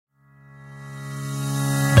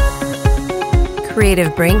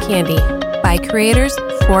Creative Brain Candy by creators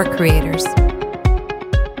for creators.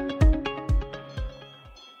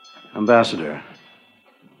 Ambassador,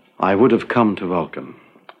 I would have come to Vulcan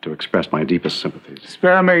to express my deepest sympathies.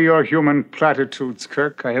 Spare me your human platitudes,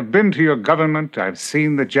 Kirk. I have been to your government, I've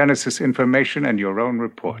seen the Genesis information and your own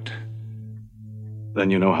report.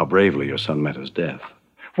 Then you know how bravely your son met his death.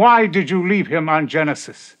 Why did you leave him on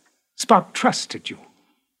Genesis? Spock trusted you,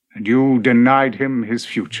 and you denied him his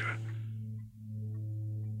future.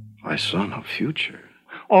 My son, a future?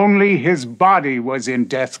 Only his body was in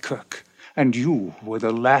death, Kirk, and you were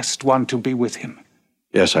the last one to be with him.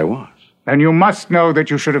 Yes, I was. And you must know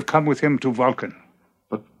that you should have come with him to Vulcan.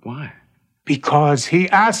 But why? Because he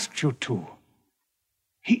asked you to.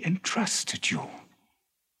 He entrusted you.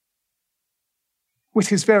 With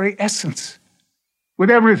his very essence.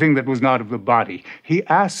 With everything that was not of the body. He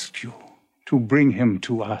asked you to bring him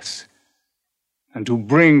to us. And to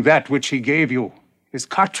bring that which he gave you. His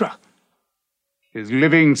Katra. His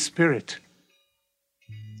living spirit.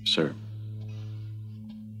 Sir.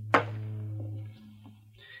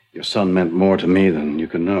 Your son meant more to me than you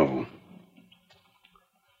can know.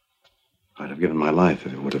 I'd have given my life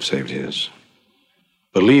if it would have saved his.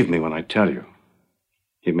 Believe me when I tell you,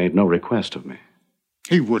 he made no request of me.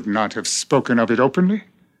 He would not have spoken of it openly.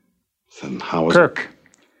 Then how is Kirk,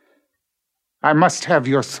 I must have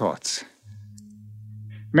your thoughts.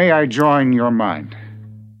 May I join your mind?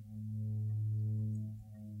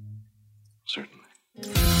 Certainly.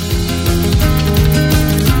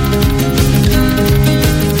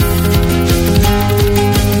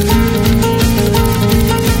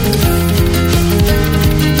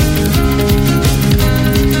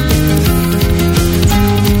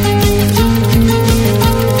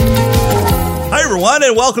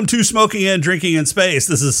 And welcome to Smoking and Drinking in Space.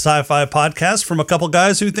 This is a sci-fi podcast from a couple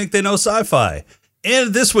guys who think they know sci-fi.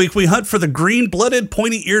 And this week we hunt for the green-blooded,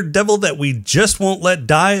 pointy-eared devil that we just won't let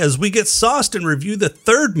die as we get sauced and review the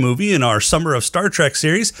third movie in our Summer of Star Trek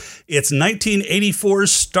series. It's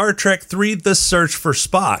 1984's Star Trek III, The Search for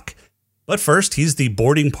Spock. But first, he's the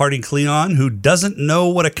boarding party Klingon who doesn't know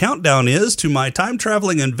what a countdown is to my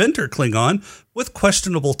time-traveling inventor Klingon with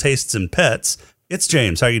questionable tastes in pets. It's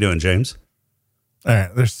James. How you doing, James? All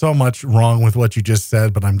right, there's so much wrong with what you just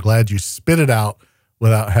said, but I'm glad you spit it out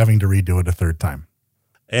without having to redo it a third time.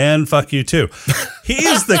 And fuck you, too.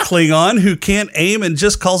 He's the Klingon who can't aim and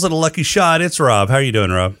just calls it a lucky shot. It's Rob. How are you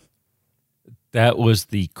doing, Rob? That was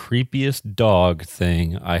the creepiest dog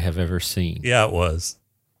thing I have ever seen. Yeah, it was.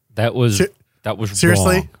 That was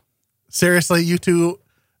seriously? wrong. Seriously, you two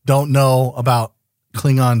don't know about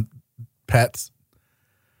Klingon pets?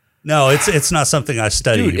 No, it's not something I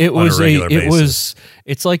study on a regular basis.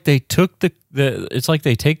 It's like they took it's like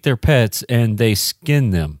they take their pets and they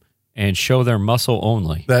skin them and show their muscle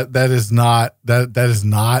only. That is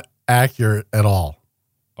not accurate at all.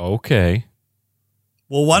 Okay.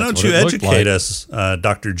 Well, why don't you educate us,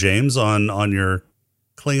 Dr. James, on your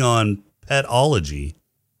Klingon petology?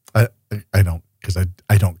 I don't, because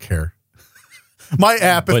I don't care. My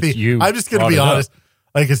apathy. I'm just going to be honest.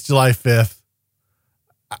 Like, it's July 5th.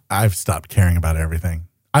 I've stopped caring about everything.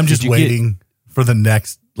 I'm just waiting for the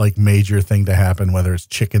next major thing to happen, whether it's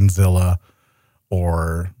Chickenzilla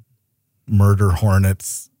or Murder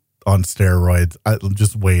Hornets on steroids. I'm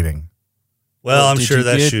just waiting. Well, I'm sure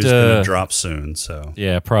that shoe's going to drop soon. So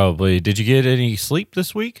yeah, probably. Did you get any sleep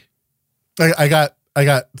this week? I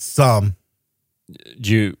got some. Did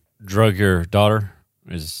you drug your daughter?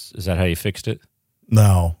 Is that how you fixed it?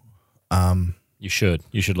 No. You should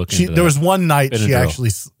look into that. There was one night she actually,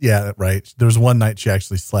 yeah, right. There was one night she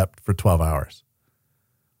actually slept for 12 hours,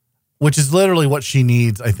 which is literally what she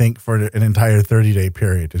needs, I think, for an entire 30-day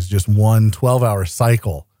period is just one 12-hour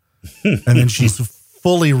cycle. And then she's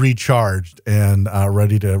fully recharged and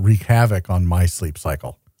ready to wreak havoc on my sleep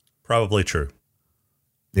cycle. Probably true.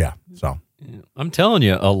 Yeah. So I'm telling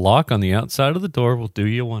you, a lock on the outside of the door will do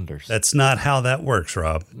you wonders. That's not how that works,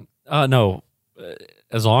 Rob. No.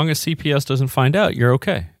 As long as CPS doesn't find out, you're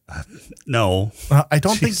okay. No. I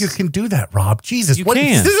don't think you can do that, Rob. Jesus. You can.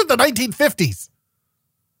 This is the 1950s.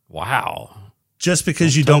 Wow. Just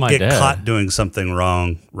because you don't get caught doing something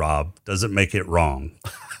wrong, Rob, doesn't make it wrong.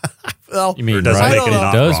 Well, you mean or doesn't make it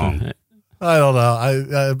not wrong. I don't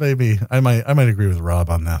know. Maybe I might agree with Rob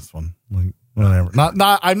on this one. Whatever.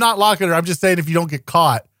 I'm not locking her. I'm just saying if you don't get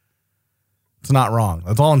caught, it's not wrong.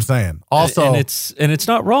 That's all I'm saying. Also, and it's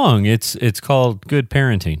not wrong. It's called good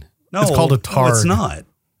parenting. No, it's called a targ. No, it's not.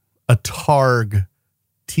 A targ,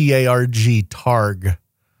 T-A-R-G, targ.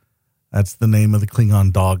 That's the name of the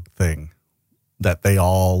Klingon dog thing that they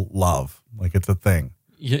all love. Like, it's a thing.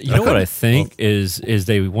 You know what I think is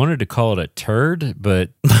they wanted to call it a turd,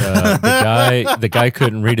 but the guy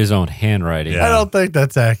couldn't read his own handwriting. I don't think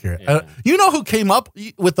that's accurate. Yeah. You know who came up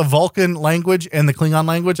with the Vulcan language and the Klingon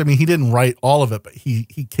language? I mean, he didn't write all of it, but he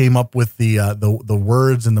came up with the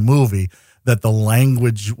words in the movie that the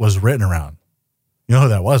language was written around. You know who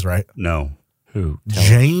that was, right? No. Who?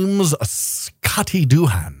 James Scotty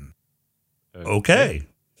Doohan. Okay.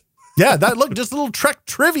 Yeah, just a little Trek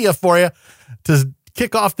trivia for you to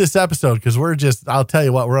kick off this episode, because I'll tell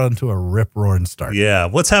you what, we're on to a rip-roaring start. Yeah.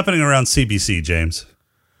 What's happening around CBC, James?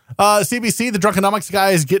 CBC, the Drunkenomics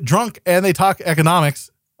guys get drunk and they talk economics.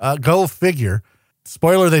 Go figure.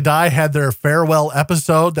 Spoiler, They Die had their farewell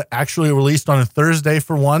episode that actually released on a Thursday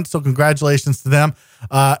for once, so congratulations to them.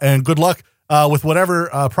 And good luck with whatever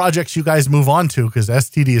projects you guys move on to, because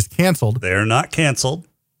STD is canceled. They're not canceled.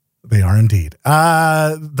 They are indeed.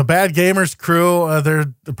 The Bad Gamers crew,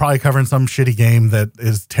 they're probably covering some shitty game that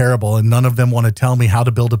is terrible, and none of them want to tell me how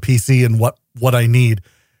to build a PC and what I need.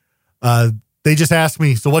 They just ask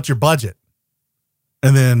me, so what's your budget?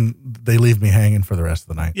 And then they leave me hanging for the rest of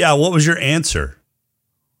the night. Yeah, what was your answer?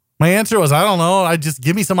 My answer was, I don't know. I just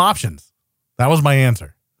give me some options. That was my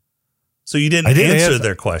answer. So you didn't answer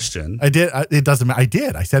their question. I did. It doesn't matter. I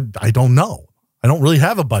did. I said, I don't know. I don't really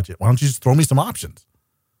have a budget. Why don't you just throw me some options?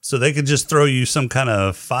 So they could just throw you some kind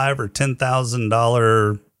of $5,000 or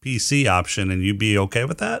 $10,000 PC option, and you'd be okay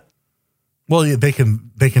with that? Well, yeah, they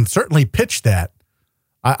can certainly pitch that.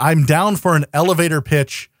 I'm down for an elevator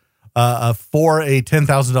pitch for a $10,000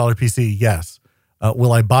 PC. Yes.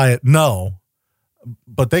 Will I buy it? No.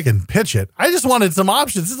 But they can pitch it. I just wanted some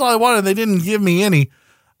options. This is all I wanted. They didn't give me any.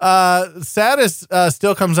 Saddest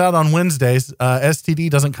still comes out on Wednesdays. STD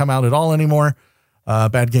doesn't come out at all anymore.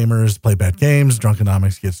 Bad Gamers play bad games.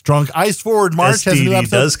 Drunkenomics gets drunk. Ice Forward March has a new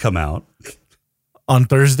episode. Does come out on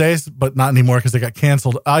Thursdays, but not anymore because they got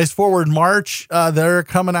canceled. Ice Forward March, they're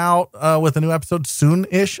coming out with a new episode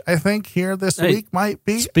soon-ish, I think, here this week might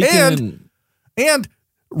be. And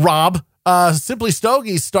Rob, Simply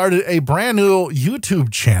Stogie started a brand new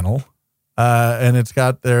YouTube channel, and it's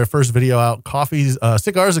got their first video out,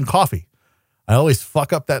 Cigars and Coffee. I always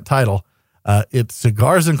fuck up that title. It's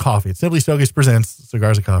Cigars and Coffee. It's Simply Stogies presents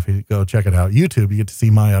Cigars and Coffee. Go check it out. YouTube, you get to see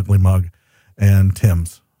my ugly mug and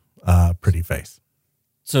Tim's pretty face.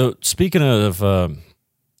 So speaking of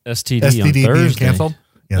STD on Thursday, being canceled?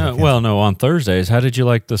 Yeah, on Thursdays. How did you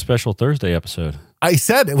like the special Thursday episode? I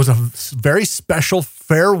said it was a very special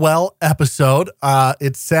farewell episode.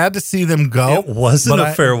 It's sad to see them go. It wasn't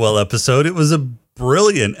a farewell episode. It was a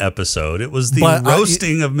brilliant episode. It was the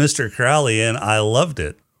roasting of Mr. Crowley, and I loved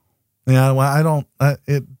it. Yeah, well, I don't.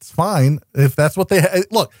 It's fine if that's what they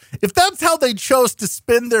look. If that's how they chose to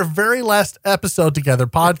spend their very last episode together,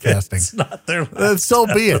 podcasting. It's not their last so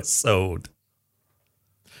be episode.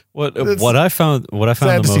 What I found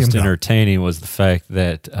the most entertaining was the fact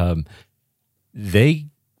that they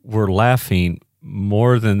were laughing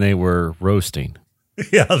more than they were roasting.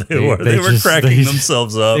 Yeah, they were. They were cracking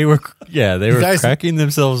themselves up. They were cracking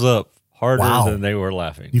themselves up harder than they were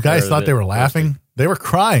laughing. You guys thought they were laughing? They were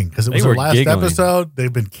crying because it was their last episode.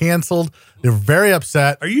 They've been canceled. They're very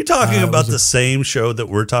upset. Are you talking about the same show that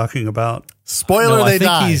we're talking about? Spoiler, They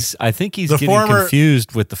Die. I think he's getting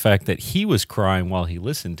confused with the fact that he was crying while he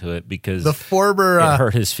listened to it because it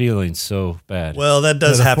hurt his feelings so bad. Well, that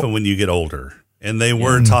does happen when you get older. And they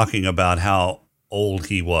were talking about how old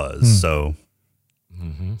he was. So,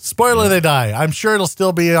 spoiler, They Die. I'm sure it'll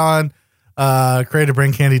still be on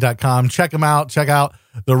creativebraincandy.com. Check them out. Check out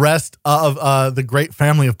the rest of the great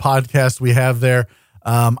family of podcasts we have there.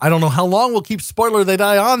 I don't know how long we'll keep Spoiler They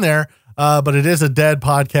Die on there, but it is a dead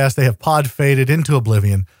podcast. They have pod faded into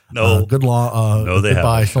oblivion. No.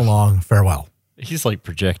 Goodbye, so long, farewell. He's like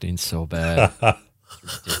projecting so bad.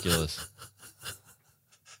 It's ridiculous.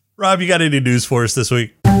 Rob, you got any news for us this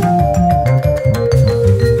week?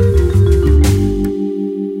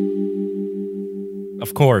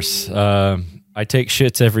 Of course. I take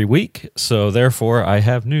shits every week, so therefore I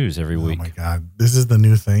have news every week. Oh my God. This is the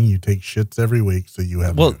new thing. You take shits every week, so you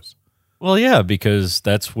have news. Well, yeah, because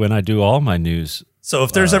that's when I do all my news. So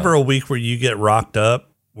if there's ever a week where you get rocked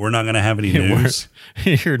up, we're not going to have any news.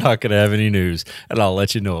 You're not going to have any news, and I'll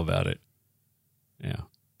let you know about it. Yeah.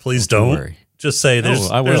 Please don't. Worry. Just say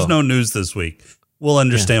there's no news this week. We'll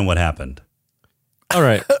understand what happened. All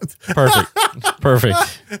right.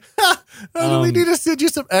 Perfect. Do we need to send you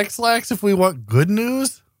some X-Lax if we want good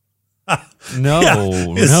news? No.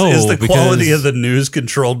 Is the quality of the news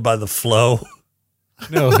controlled by the flow?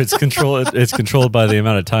 No, it's controlled. It's controlled by the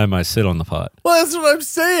amount of time I sit on the pot. Well, that's what I'm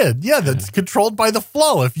saying. Yeah, that's controlled by the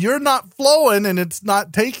flow. If you're not flowing and it's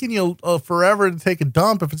not taking you forever to take a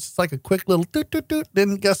dump, if it's just like a quick little doot, doot, doot,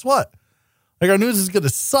 then guess what? Like, our news is going to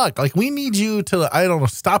suck. Like, we need you to, I don't know,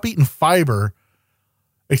 stop eating fiber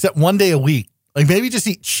except one day a week. Like, maybe just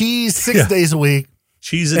eat cheese 6 days a week.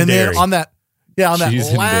 Cheese and dairy. Then on that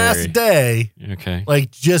last day, okay,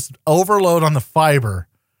 like, just overload on the fiber.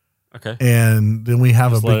 Okay. And then we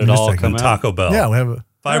have just a big news segment. Taco Bell. Yeah, we have a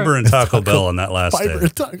fiber and Taco Bell on that last fiber day.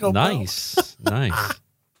 and Taco Bell. Nice.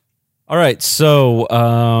 All right. So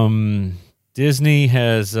Disney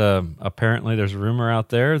has apparently there's a rumor out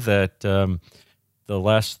there that the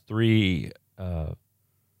last 3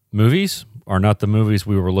 movies are not the movies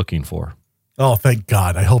we were looking for. Oh, thank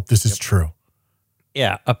God. I hope this is true.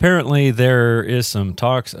 Yeah. Apparently there is some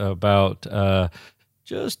talks about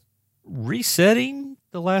just resetting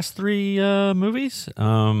the last 3 movies.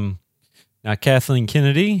 Now, Kathleen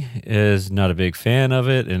Kennedy is not a big fan of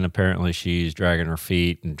it, and apparently she's dragging her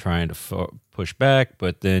feet and trying to push back.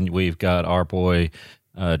 But then we've got our boy,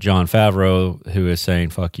 Jon Favreau, who is saying,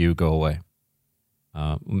 fuck you, go away.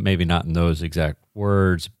 Maybe not in those exact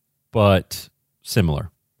words, but similar.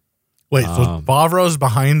 Wait, so Favreau's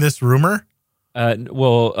behind this rumor?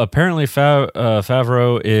 Well, apparently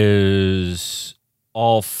Favreau is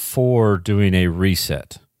all for doing a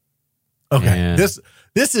reset. Okay, and this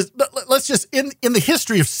is, let's just, in the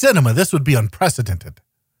history of cinema, this would be unprecedented.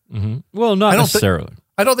 Mm-hmm. Well, not necessarily.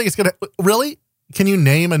 I don't think it's going to, really? Can you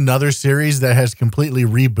name another series that has completely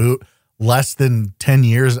reboot less than 10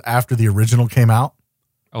 years after the original came out?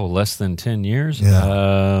 Oh, less than 10 years?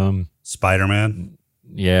 Yeah. Spider-Man?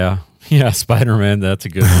 Yeah, Spider-Man, that's a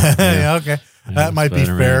good one. Yeah, okay. That might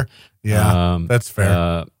Spider-Man. Be fair. Yeah, that's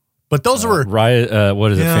fair. But those were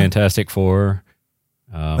what is it? Fantastic Four,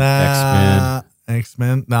 X-Men.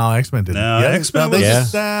 X-Men. No, X-Men didn't. No, X-Men. They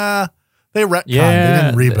retconned. They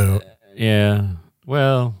didn't reboot. Yeah.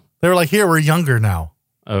 Well, they were like, "Here, we're younger now.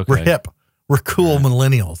 Okay. We're hip. We're cool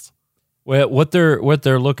millennials." Well, what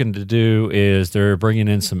they're looking to do is they're bringing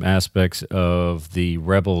in some aspects of the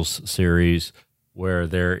Rebels series, where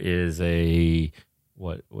there is a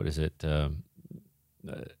what is it?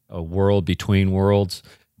 A world between worlds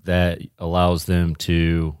that allows them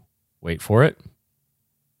to wait for it.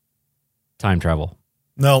 Time travel.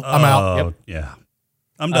 No, I'm out. Yep. Yeah,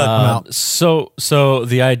 I'm done. I'm out. So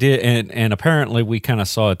the idea, and apparently we kind of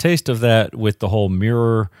saw a taste of that with the whole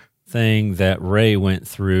mirror thing that Rey went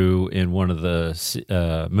through in one of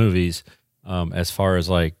the movies, as far as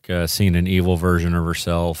like seeing an evil version of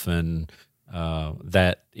herself, and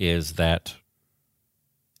that is that.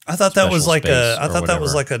 I thought that was like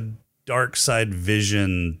a dark side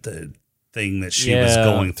vision thing that she was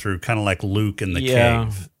going through, kind of like Luke in the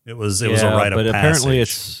cave. It was a rite of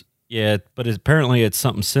passage. Apparently it's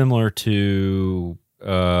something similar to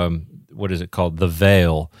what is it called? The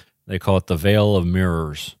Veil. They call it the Veil of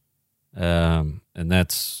Mirrors, and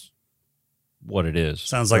that's what it is.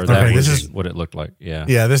 Sounds like this is what it looked like. Yeah.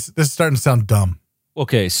 Yeah. This is starting to sound dumb.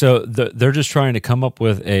 Okay, so they're just trying to come up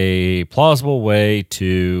with a plausible way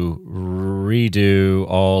to redo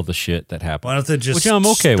all the shit that happened. Why don't they just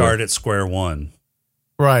start at square one?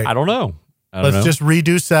 Right. I don't know. Let's just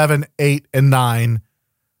redo 7, 8, and 9.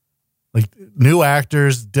 Like, new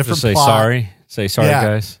actors, different just plot. Say sorry,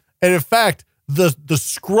 guys. And in fact, the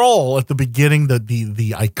scroll at the beginning, the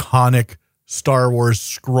iconic Star Wars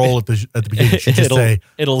scroll at the beginning should just say,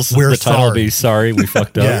 "We're the title sorry." Be sorry, we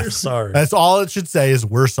fucked up. Yeah. We're sorry. That's all it should say is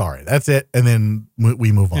 "We're sorry." That's it, and then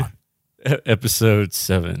we move on. Episode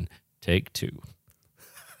 7, take 2.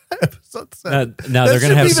 Episode 7. Now they're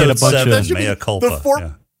going to have to get a bunch of mea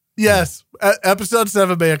culpa. Yes, episode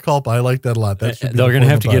 7, mea culpa. I like that a lot. That should be they're going to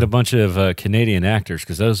have to get a bunch of Canadian actors,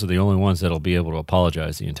 because those are the only ones that'll be able to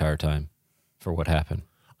apologize the entire time for what happened.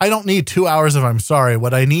 I don't need 2 hours of I'm sorry.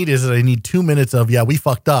 What I need is 2 minutes of, we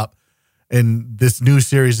fucked up. And this new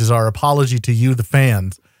series is our apology to you, the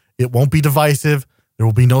fans. It won't be divisive. There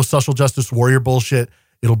will be no social justice warrior bullshit.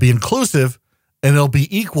 It'll be inclusive and it'll be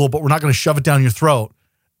equal, but we're not going to shove it down your throat.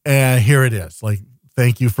 And here it is. Like,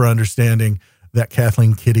 thank you for understanding that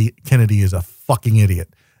Kathleen Kennedy is a fucking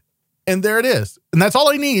idiot. And there it is. And that's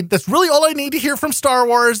all I need. That's really all I need to hear from Star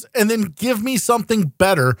Wars. And then give me something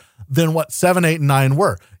better than what 7, 8, and 9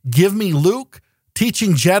 were. Give me Luke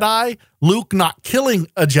teaching Jedi, Luke not killing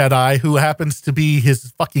a Jedi who happens to be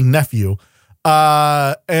his fucking nephew.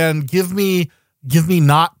 And give me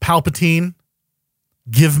not Palpatine.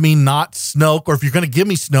 Give me not Snoke. Or if you're going to give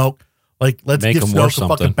me Snoke, like, let's give Snoke a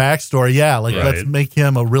fucking backstory. Yeah, like, let's make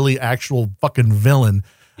him a really actual fucking villain.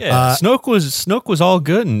 Yeah, Snoke was all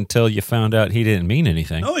good until you found out he didn't mean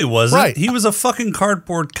anything. No, he wasn't. Right. He was a fucking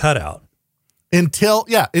cardboard cutout. He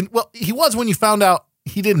was when you found out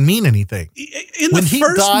he didn't mean anything. In the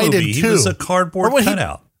first movie, he was a cardboard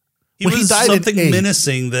cutout. He was something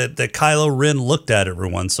menacing that Kylo Ren looked at every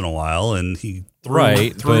once in a while, and he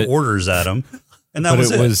threw orders at him. And that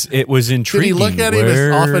was it. It was intriguing. Did he look at him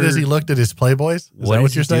as often as he looked at his Playboys? Is that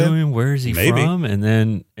what you're saying? Where is he from? And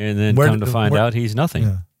then come to find out he's nothing.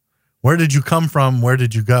 Yeah. Where did you come from? Where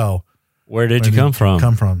did you go? Where did you come from?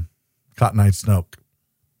 Cotton Eye Snoke.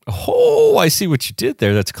 Oh, I see what you did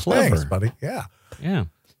there. That's clever. Thanks, buddy. Yeah. Yeah.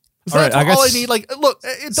 So all I need. Look,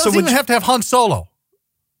 it doesn't even have to have Han Solo.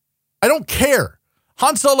 I don't care.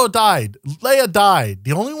 Han Solo died. Leia died.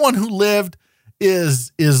 The only one who lived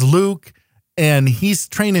is Luke, and he's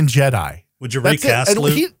training Jedi. Would you recast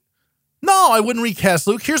Luke? No, I wouldn't recast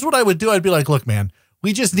Luke. Here's what I would do. I'd be like, look, man,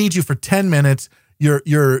 we just need you for 10 minutes. You're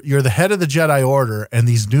the head of the Jedi Order, and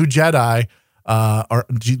these new Jedi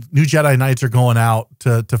Knights are going out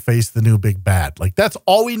to face the new big bad. Like, that's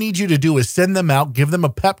all we need you to do is send them out, give them a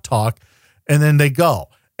pep talk, and then they go.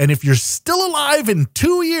 And if you're still alive in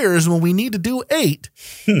 2 years when we need to do 8,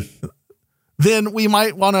 then we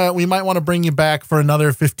might want to bring you back for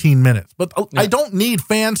another 15 minutes. But I don't need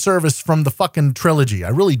fan service from the fucking trilogy. I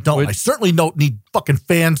really don't. I certainly don't need fucking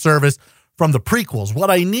fan service from the prequels. What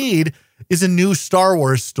I need is a new Star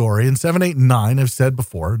Wars story. And 7, 8, and 9, I've said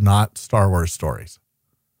before, not Star Wars stories.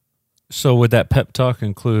 So would that pep talk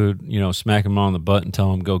include, smack him on the butt and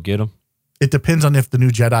tell him go get him? It depends on if the new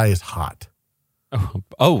Jedi is hot.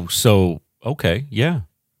 So okay, yeah.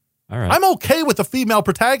 All right. I'm okay with a female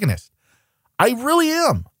protagonist. I really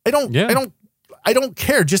am. I don't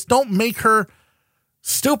care. Just don't make her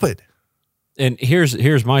stupid. And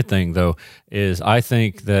here's my thing though, is I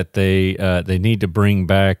think that they need to bring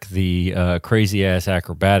back the crazy ass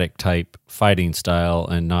acrobatic type fighting style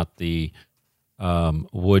and not the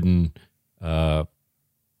wooden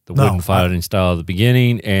fighting style at the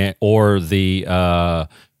beginning, or the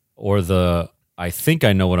I think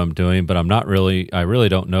I know what I'm doing, but I really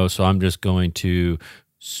don't know, so I'm just going to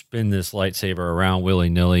spin this lightsaber around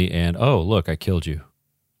willy-nilly and look, I killed you.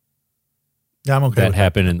 Yeah, I'm okay. That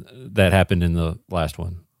happened in the last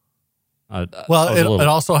one. It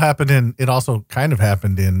also kind of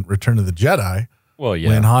happened in Return of the Jedi. Well, yeah.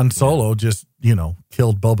 When Han Solo just,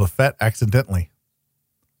 killed Boba Fett accidentally.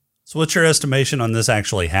 So what's your estimation on this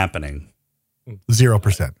actually happening?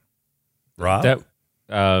 0%. Rob?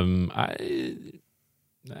 I'm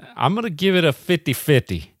going to give it a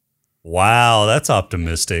 50-50. Wow, that's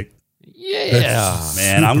optimistic. Yeah,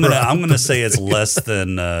 man, I'm gonna say it's less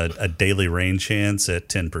than a daily rain chance at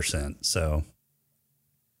 10%. So,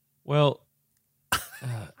 well,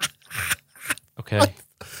 okay,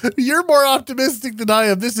 you're more optimistic than I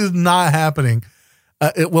am. This is not happening.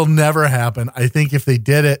 It will never happen. I think if they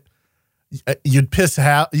did it, you'd piss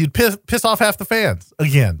off half the fans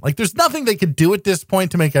again. Like, there's nothing they could do at this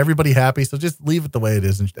point to make everybody happy. So just leave it the way it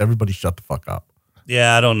is, and everybody shut the fuck up.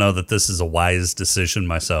 Yeah, I don't know that this is a wise decision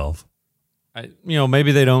myself.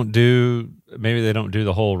 Maybe they don't do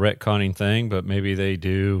the whole retconning thing, but maybe they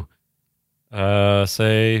do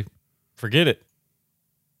say, forget it.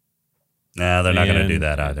 Nah, they're not going to do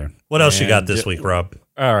that either. What else you got this week, Rob?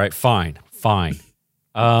 All right, fine.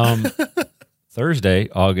 Thursday,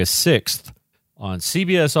 August 6th, on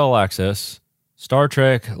CBS All Access, Star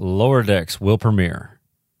Trek Lower Decks will premiere.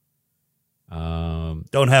 Don't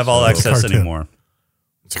have All Access anymore.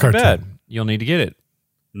 It's a cartoon. Bad. You'll need to get it.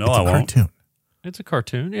 No, I won't. Cartoon. It's a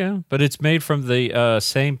cartoon, yeah, but it's made from the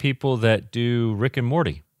same people that do Rick and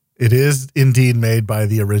Morty. It is indeed made by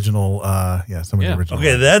the original, some of the original.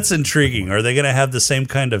 Okay, that's intriguing. Are they going to have the same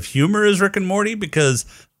kind of humor as Rick and Morty? Because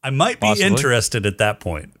I might be interested at that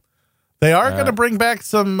point. They are going to bring back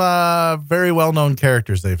some very well-known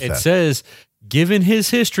characters, they've said. It says, given his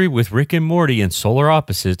history with Rick and Morty and Solar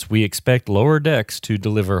Opposites, we expect Lower Decks to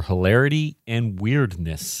deliver hilarity and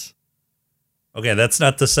weirdness. Okay, that's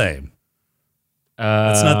not the same.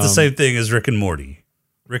 That's not the same thing as Rick and Morty.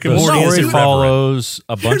 Rick and Morty is irreverent. Follows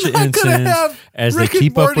a bunch of incidents as they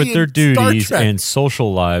keep up with their duties and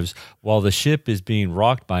social lives while the ship is being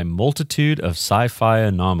rocked by a multitude of sci-fi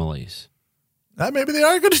anomalies. Maybe they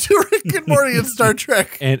are going to do Rick and Morty in Star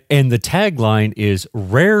Trek. And the tagline is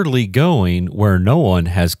rarely going where no one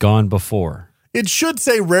has gone before. It should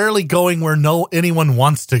say rarely going where anyone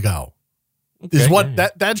wants to go. Okay,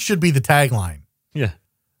 that should be the tagline. Yeah.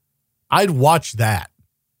 I'd watch that.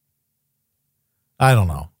 I don't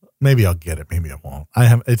know. Maybe I'll get it. Maybe I won't.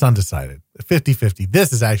 It's undecided. 50-50.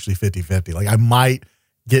 This is actually 50-50. Like, I might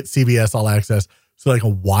get CBS All Access so I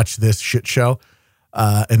can watch this shit show.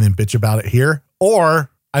 and then bitch about it here,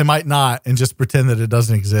 or I might not and just pretend that it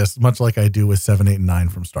doesn't exist, much like I do with 7, 8, and 9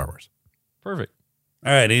 from Star Wars. Perfect.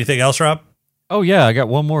 All right. Anything else, Rob? Oh, yeah. I got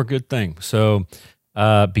one more good thing. So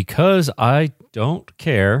because I don't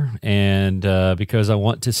care and because I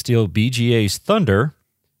want to steal BGA's thunder,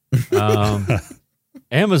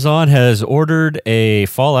 Amazon has ordered a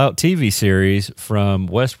Fallout TV series from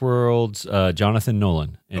Westworld's Jonathan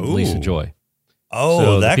Nolan and Lisa Joy. Oh,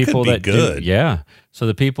 so that could be good. So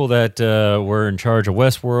the people that were in charge of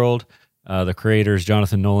Westworld, the creators,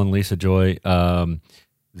 Jonathan Nolan, Lisa Joy,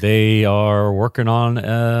 they are working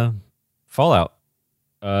on Fallout.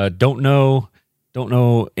 Don't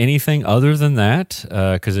know anything other than that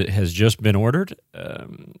because it has just been ordered.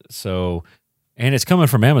 And it's coming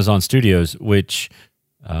from Amazon Studios, which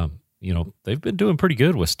they've been doing pretty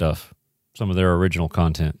good with stuff. Some of their original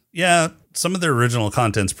content. Yeah, some of their original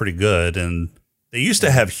content's pretty good, and they used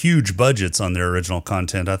to have huge budgets on their original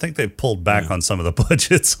content. I think they've pulled back on some of the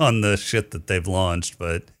budgets on the shit that they've launched,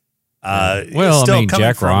 but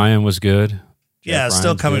Jack Ryan was good.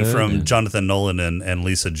 Still coming from Jonathan Nolan and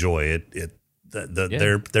Lisa Joy.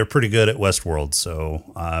 They're pretty good at Westworld, so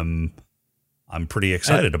I'm pretty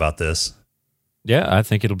excited about this. Yeah, I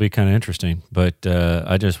think it'll be kind of interesting. But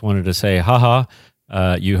I just wanted to say, haha,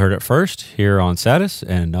 you heard it first here on Satis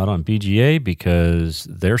and not on BGA because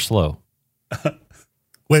they're slow.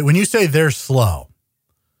 Wait, when you say they're slow,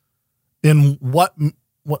 in what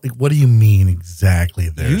do you mean exactly?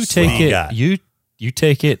 You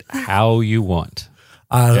take it how you want.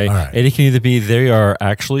 Okay? All right. And it can either be they are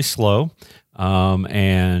actually slow,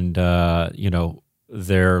 and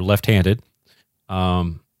they're left-handed,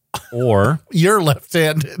 or you're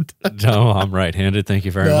left-handed. No, I'm right-handed. Thank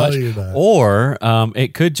you very much. You're not. Or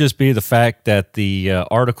it could just be the fact that the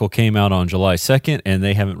article came out on July 2nd and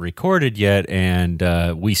they haven't recorded yet, and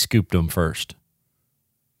we scooped them first.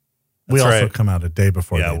 We also come out a day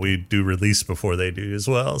before. Yeah, we do release before they do as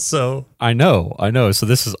well. So I know. So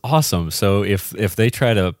this is awesome. So if they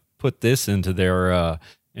try to put this into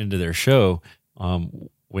their show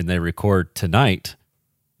when they record tonight,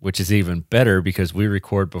 which is even better because we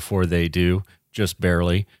record before they do, just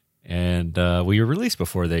barely, and we release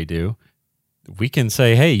before they do, we can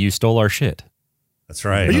say, "Hey, you stole our shit." That's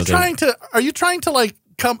right. Are you trying to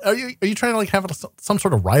have some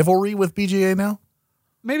sort of rivalry with BGA now?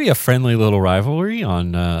 Maybe a friendly little rivalry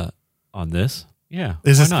on this. Yeah.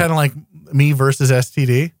 Is this kind of like me versus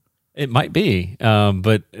STD? It might be,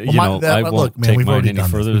 but I won't take mine any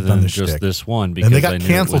further than just this one because and they got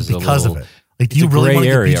canceled because of it. Like, do you really want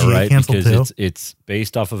to get BGA canceled because too? It's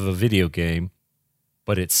based off of a video game,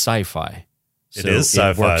 but it's sci-fi. It is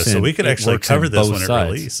sci-fi, so we could actually cover this when it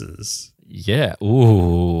releases. Yeah.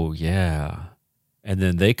 Ooh, yeah. And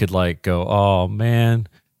then they could go, oh man,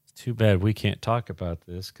 it's too bad we can't talk about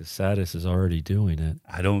this because Satis is already doing it.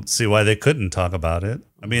 I don't see why they couldn't talk about it.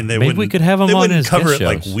 I mean, maybe we could have them on as cover guest it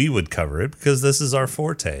shows. Like we would cover it because this is our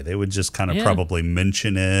forte. They would just kind of probably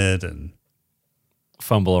mention it and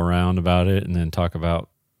fumble around about it and then talk about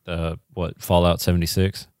Fallout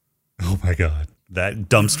 76. Oh my God. That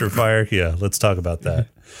dumpster fire? Yeah, let's talk about that.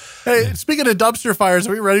 Hey, speaking of dumpster fires,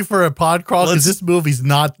 are we ready for a pod crawl? Because this movie's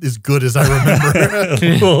not as good as I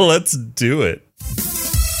remember. Well, let's do it.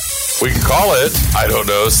 We can call it, I don't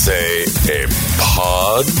know, say a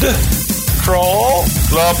pod crawl?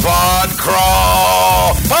 The pod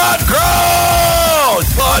crawl! Pod crawl!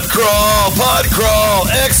 Pod crawl! Pod crawl!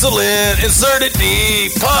 Excellent! Insert it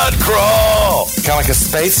deep! Pod crawl! Kind of like a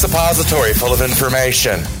space suppository full of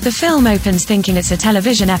information. The film opens thinking it's a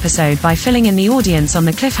television episode by filling in the audience on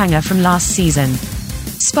the cliffhanger from last season.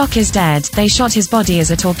 Spock is dead. They shot his body as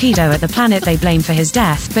a torpedo at the planet they blame for his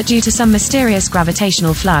death, but due to some mysterious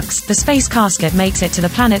gravitational flux, the space casket makes it to the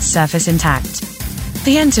planet's surface intact.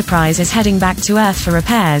 The Enterprise is heading back to Earth for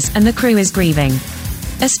repairs, and the crew is grieving.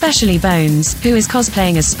 Especially Bones, who is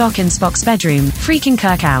cosplaying as Spock in Spock's bedroom, freaking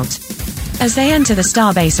Kirk out. As they enter the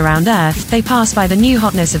starbase around Earth, they pass by the new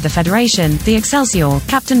hotness of the Federation, the Excelsior,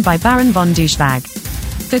 captained by Baron von Douchebag.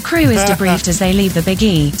 The crew is debriefed as they leave the Big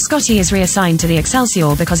E. Scotty is reassigned to the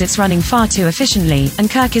Excelsior because it's running far too efficiently, and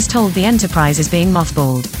Kirk is told the Enterprise is being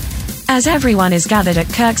mothballed. As everyone is gathered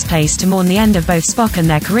at Kirk's place to mourn the end of both Spock and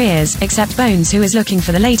their careers, except Bones, who is looking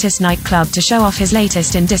for the latest nightclub to show off his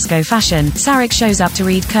latest in disco fashion, Sarek shows up to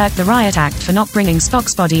read Kirk the riot act for not bringing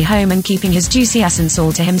Spock's body home and keeping his juicy essence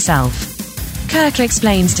all to himself. Kirk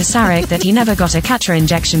explains to Sarek that he never got a Catra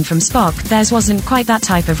injection from Spock, theirs wasn't quite that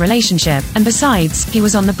type of relationship, and besides, he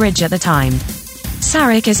was on the bridge at the time.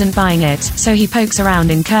 Sarek isn't buying it, so he pokes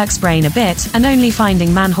around in Kirk's brain a bit, and only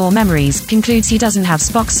finding man-whore memories, concludes he doesn't have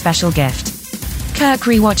Spock's special gift. Kirk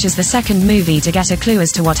rewatches the second movie to get a clue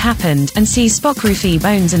as to what happened and sees Spock roofie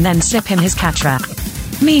Bones and then slip him his Katra.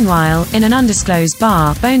 Meanwhile, in an undisclosed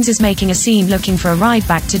bar, Bones is making a scene looking for a ride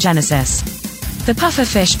back to Genesis. The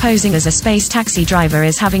pufferfish posing as a space taxi driver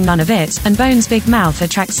is having none of it, and Bones' big mouth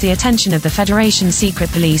attracts the attention of the Federation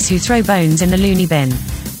secret police who throw Bones in the loony bin.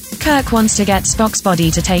 Kirk wants to get Spock's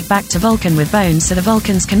body to take back to Vulcan with Bones so the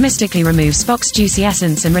Vulcans can mystically remove Spock's juicy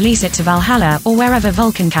essence and release it to Valhalla or wherever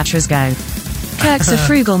Vulcan Katras go. Kirk's a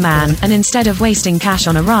frugal man, and instead of wasting cash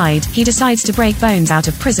on a ride, he decides to break Bones out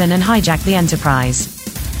of prison and hijack the Enterprise.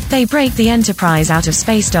 They break the Enterprise out of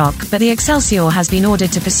space dock, but the Excelsior has been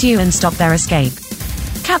ordered to pursue and stop their escape.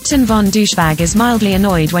 Captain Von Douchebag is mildly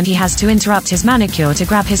annoyed when he has to interrupt his manicure to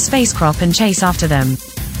grab his space crop and chase after them.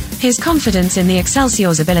 His confidence in the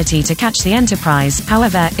Excelsior's ability to catch the Enterprise,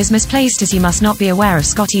 however, is misplaced as he must not be aware of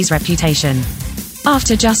Scotty's reputation.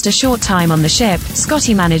 After just a short time on the ship,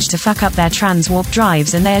 Scotty managed to fuck up their trans-warp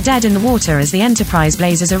drives and they are dead in the water as the Enterprise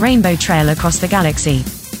blazes a rainbow trail across the galaxy.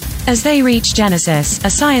 As they reach Genesis, a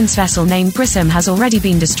science vessel named Grissom has already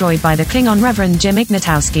been destroyed by the Klingon Reverend Jim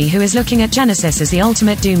Ignatowski, who is looking at Genesis as the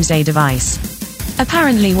ultimate doomsday device.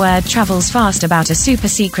 Apparently word travels fast about a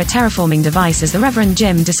super-secret terraforming device as the Reverend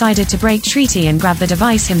Jim decided to break treaty and grab the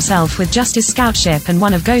device himself with just his scout ship and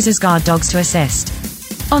one of Goza's guard dogs to assist.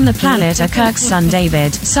 On the planet are Kirk's son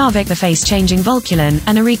David, Sarvik the face-changing Vulculan,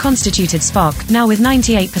 and a reconstituted Spock, now with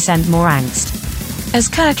 98% more angst. As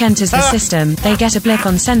Kirk enters the system, they get a blip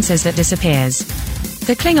on sensors that disappears.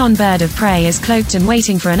 The Klingon bird of prey is cloaked and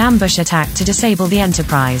waiting for an ambush attack to disable the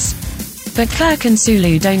Enterprise. But Kirk and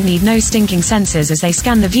Sulu don't need no stinking sensors as they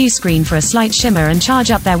scan the view screen for a slight shimmer and charge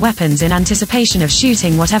up their weapons in anticipation of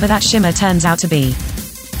shooting whatever that shimmer turns out to be.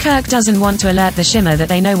 Kirk doesn't want to alert the shimmer that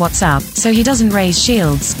they know what's up, so he doesn't raise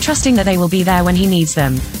shields, trusting that they will be there when he needs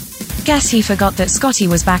them. Guess he forgot that Scotty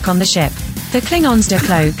was back on the ship. The Klingons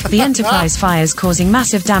decloak, the Enterprise fires causing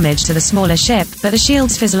massive damage to the smaller ship, but the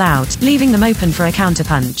shields fizzle out, leaving them open for a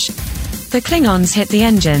counterpunch. The Klingons hit the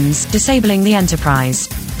engines, disabling the Enterprise.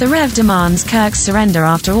 The Rev demands Kirk's surrender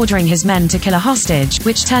after ordering his men to kill a hostage,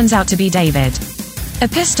 which turns out to be David. A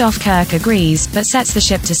pissed-off Kirk agrees, but sets the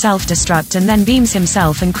ship to self-destruct and then beams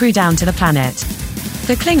himself and crew down to the planet.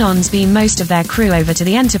 The Klingons beam most of their crew over to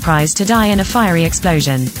the Enterprise to die in a fiery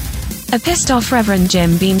explosion. A pissed-off Reverend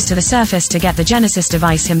Jim beams to the surface to get the Genesis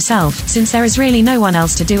device himself, since there is really no one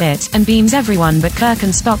else to do it, and beams everyone but Kirk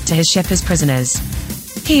and Spock to his ship as prisoners.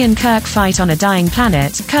 He and Kirk fight on a dying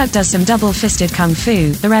planet. Kirk does some double-fisted kung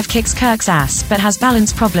fu, the Rev kicks Kirk's ass, but has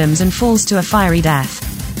balance problems and falls to a fiery death.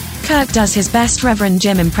 Kirk does his best Reverend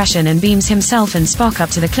Jim impression and beams himself and Spock up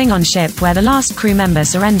to the Klingon ship where the last crew member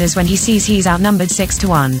surrenders when he sees he's outnumbered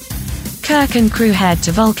 6-1. Kirk and crew head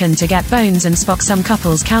to Vulcan to get Bones and Spock some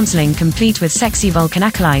couples counseling complete with sexy Vulcan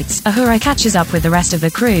acolytes. Uhura catches up with the rest of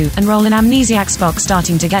the crew and roll an amnesiac Spock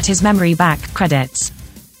starting to get his memory back. Credits.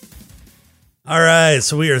 All right,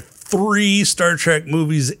 so we are 3 Star Trek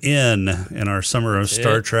movies in our summer of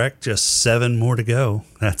Star Trek. Just 7 more to go.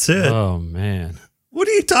 That's it. Oh, man. What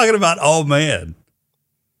are you talking about? Oh, man.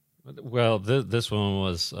 Well, this one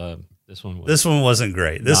was... This one wasn't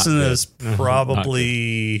great. This one is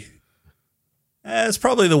probably... it's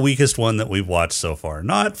probably the weakest one that we've watched so far.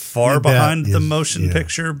 Not far behind the motion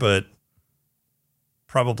picture, but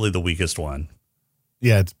probably the weakest one.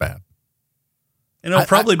 Yeah, it's bad. And it'll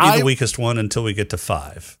probably be the weakest one until we get to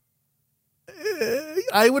 5.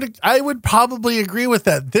 I would probably agree with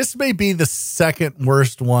that. This may be the second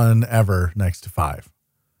worst one ever next to 5.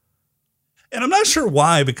 And I'm not sure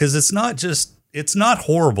why, because it's not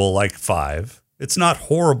horrible like 5. It's not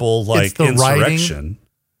horrible like Insurrection. Writing.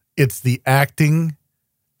 It's the acting.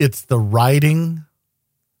 It's the writing.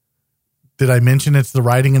 Did I mention it's the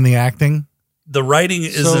writing and the acting? The writing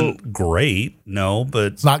isn't great, no,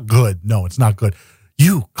 but... It's not good. No, it's not good.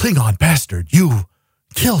 You Klingon bastard, you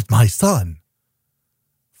killed my son.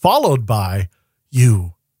 Followed by,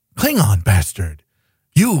 you Klingon bastard,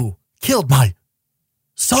 you killed my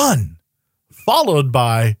son. Followed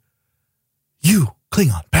by, you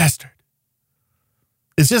Klingon bastard.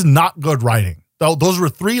 It's just not good writing. Those were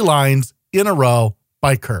 3 lines in a row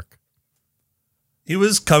by Kirk. He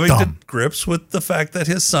was coming to grips with the fact that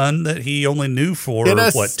his son, that he only knew for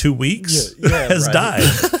 2 weeks, has died.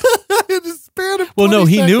 Well, no,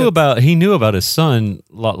 he knew about his son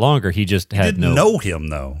a lot longer. He just didn't know him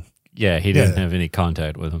though. Yeah, he didn't have any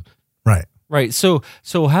contact with him. Right. So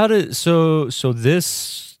how did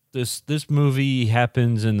this movie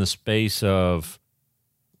happens in the space of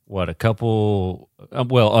what, a couple?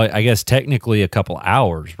 Well, I guess technically a couple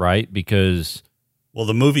hours, right? Because Well,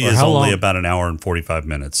 the movie is only about an hour and 45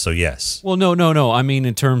 minutes, so yes. Well, no. I mean,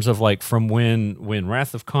 in terms of like from when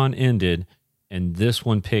Wrath of Khan ended and this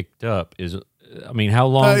one picked up is, I mean, how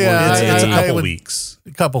long? It's a couple weeks.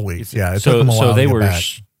 A couple weeks, yeah. It took them a while so to get back.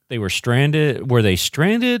 They were stranded. Were they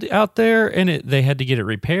stranded out there, and they had to get it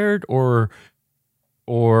repaired, or?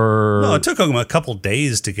 No, it took them a couple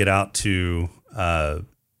days to get out to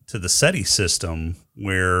the SETI system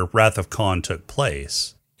where Wrath of Khan took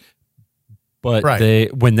place. But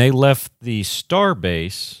when they left the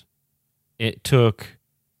starbase, it took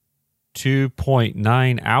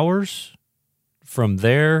 2.9 hours from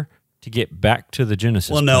there to get back to the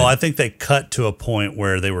Genesis. Well, no, planet. I think they cut to a point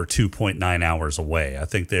where they were 2.9 hours away. I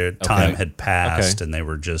think their time had passed and they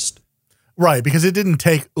were just... Right, because it didn't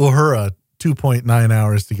take Uhura 2.9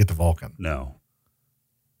 hours to get to Vulcan. No.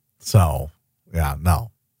 So,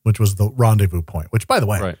 which was the rendezvous point, which, by the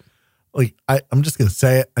way, like I'm just going to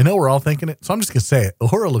say it. I know we're all thinking it, so I'm just going to say it.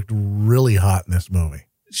 Uhura looked really hot in this movie.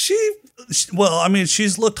 Well, I mean,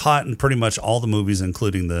 she's looked hot in pretty much all the movies,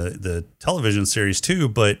 including the television series too,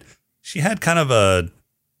 but she had kind of a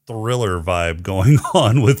thriller vibe going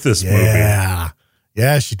on with this movie.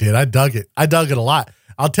 Yeah, she did. I dug it. I dug it a lot.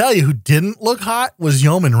 I'll tell you who didn't look hot was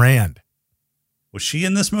Yeoman Rand. Was she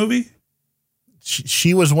in this movie?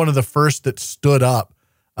 She was one of the first that stood up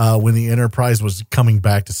when the Enterprise was coming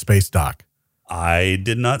back to space dock. I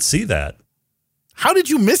did not see that. How did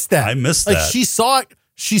you miss that? I missed that. She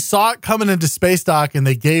saw it coming into space dock, and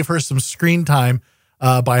they gave her some screen time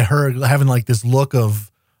by her having like this look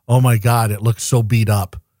of, oh my God, it looks so beat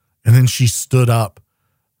up. And then she stood up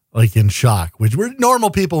like in shock, which normal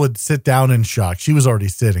people would sit down in shock. She was already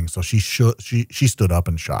sitting, so she stood up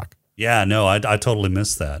in shock. Yeah, no, I totally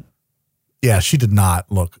missed that. Yeah, she did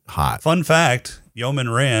not look hot. Fun fact, Yeoman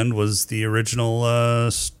Rand was the original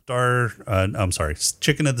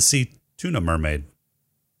Chicken of the Sea tuna mermaid.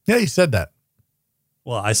 Yeah, you said that.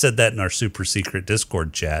 Well, I said that in our super secret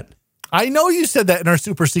Discord chat. I know you said that in our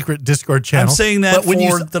super secret Discord channel. I'm saying that for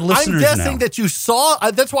the listeners now. I'm guessing that you saw.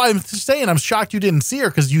 That's why I'm saying I'm shocked you didn't see her,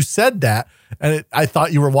 because you said that, and I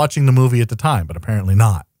thought you were watching the movie at the time, but apparently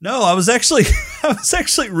not. No, I was actually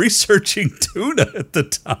researching tuna at the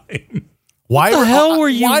time. What the hell were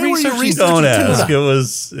you researching? Don't ask. It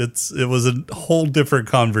was a whole different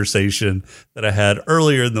conversation that I had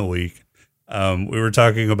earlier in the week. We were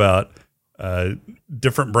talking about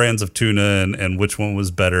different brands of tuna and which one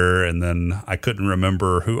was better, and then I couldn't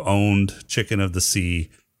remember who owned Chicken of the Sea,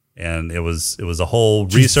 and it was a whole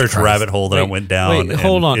research rabbit hole that I went down. Wait,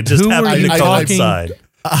 hold on. It just happened to coincide.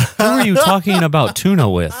 Who are you talking about tuna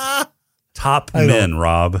with? Top men,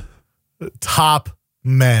 Rob. Top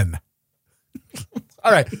men.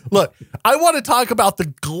 All right, look, I want to talk about the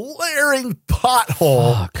glaring plot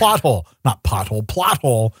hole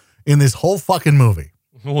in this whole fucking movie.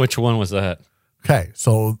 Which one was that? Okay,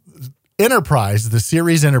 so Enterprise, the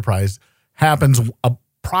series Enterprise, happens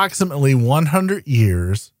approximately 100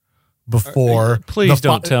 years before. Please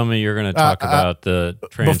don't tell me you're going to talk about the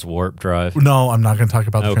transwarp drive. No, I'm not going to talk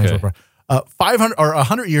about the transwarp drive. 500 or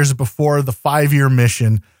 100 years before the 5-year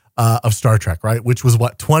mission of Star Trek, right? Which was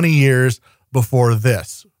 20 years before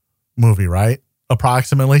this movie, right?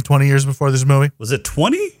 Approximately 20 years before this movie. Was it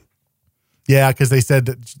 20? Yeah, because they said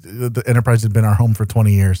that the Enterprise had been our home for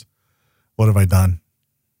 20 years. What have I done?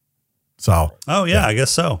 So. Oh, yeah, I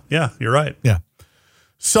guess so. Yeah, you're right. Yeah.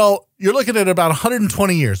 So you're looking at about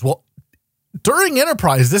 120 years. Well, during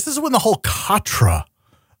Enterprise, this is when the whole Katra,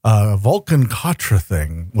 Vulcan Katra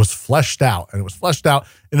thing was fleshed out. And it was fleshed out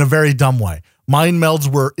in a very dumb way. Mind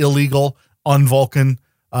melds were illegal on Vulcan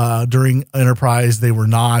during Enterprise. They were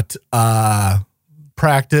not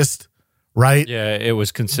practiced. Right? Yeah, it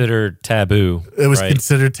was considered taboo. It was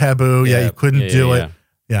considered taboo. Yeah, you couldn't do it.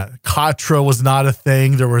 Yeah, Katra was not a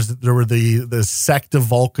thing. There were the sect of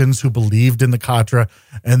Vulcans who believed in the Katra,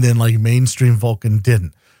 and then like mainstream Vulcan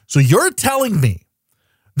didn't. So you're telling me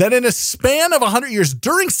that in a span of 100 years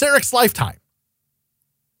during Sarek's lifetime,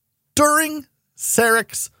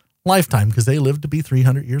 because they lived to be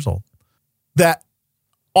 300 years old, that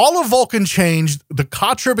all of Vulcan changed. The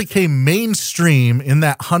Katra became mainstream in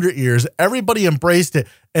that 100 years. Everybody embraced it.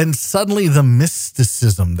 And suddenly the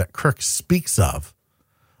mysticism that Kirk speaks of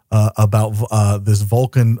about this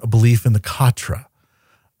Vulcan belief in the Katra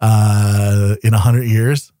in 100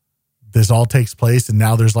 years, this all takes place. And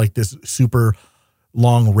now there's like this super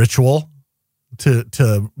long ritual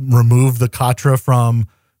to remove the Katra from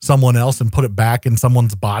someone else and put it back in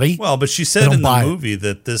someone's body. Well, but she said in the movie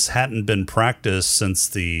that this hadn't been practiced since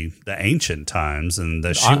the ancient times, and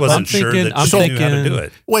that she wasn't sure that she knew how to do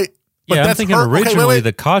it. Wait, but I'm thinking originally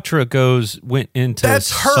the Katra went into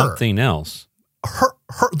something else.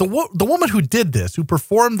 the woman who did this, who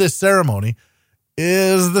performed this ceremony,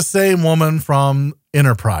 is the same woman from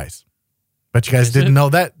Enterprise. Bet you guys didn't know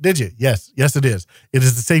that, did you? Yes, it is. It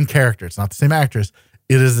is the same character. It's not the same actress.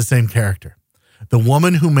 It is the same character. The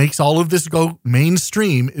woman who makes all of this go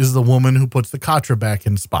mainstream is the woman who puts the Katra back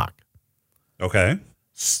in Spock. Okay.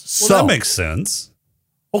 So that makes sense.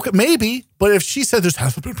 Okay, maybe, but if she said this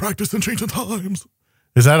hasn't been practiced in ancient times,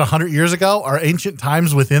 is that 100 years ago? Are ancient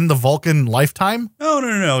times within the Vulcan lifetime?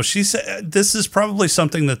 No. She said this is probably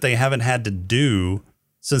something that they haven't had to do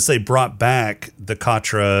since they brought back the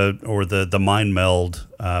Katra or the mind meld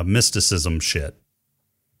mysticism shit.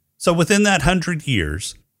 So within that 100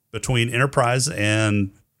 years between Enterprise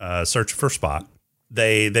and Search for Spock,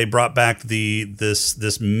 they brought back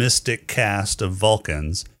this mystic cast of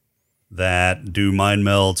Vulcans that do mind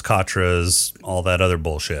melds, Katras, all that other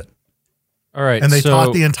bullshit. All right, and they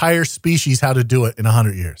taught the entire species how to do it in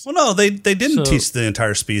 100 years. Well, no, they didn't teach the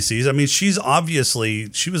entire species. I mean, she was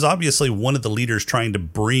obviously one of the leaders trying to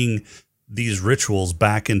bring these rituals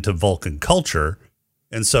back into Vulcan culture,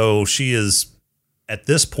 and so she is at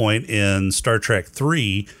this point in Star Trek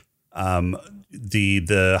 3,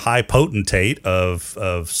 the high potentate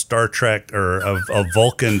of Star Trek or of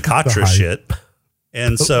Vulcan Katra shit.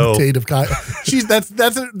 And so she's that's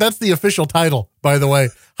the official title, by the way.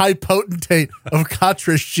 High potentate of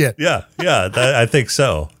Katra shit. Yeah, I think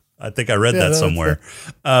so. I think I read that somewhere.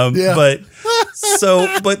 But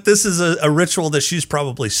this is a ritual that she's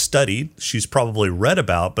probably studied, she's probably read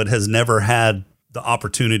about, but has never had the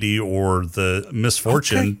opportunity or the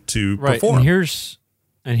misfortune to perform.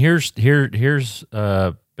 And here's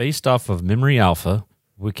based off of Memory Alpha,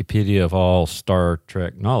 Wikipedia of all Star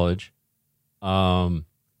Trek knowledge.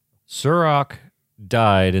 Surak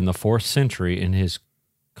died in the 4th century, and his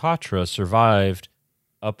Katra survived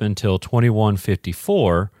up until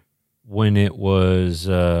 2154, when it was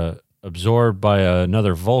absorbed by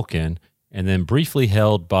another Vulcan, and then briefly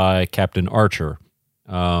held by Captain Archer.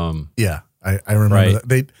 I remember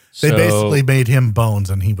that. They basically made him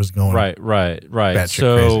bones, and he was going right.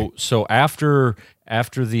 So after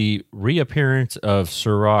the reappearance of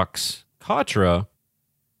Surak's Katra,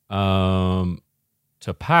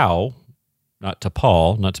 T'Pau, not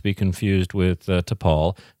T'Pol, not to be confused with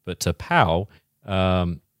T'Pol, but T'Pau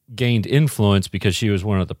gained influence because she was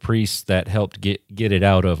one of the priests that helped get it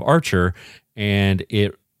out of Archer, and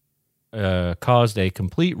it caused a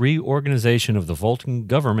complete reorganization of the Vulcan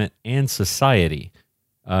government and society,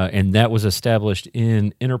 and that was established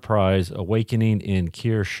in Enterprise Awakening in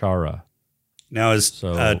Kir'Shara. Now, is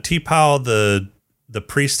T'Pau the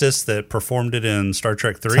priestess that performed it in Star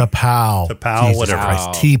Trek 3? T'Pau, whatever.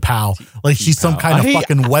 T'Pau. Like she's some kind of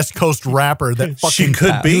fucking West Coast rapper that fucking she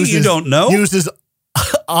could be. You don't know. Uses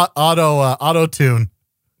auto tune.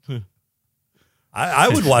 I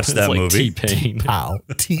would watch that like movie. T-Pain.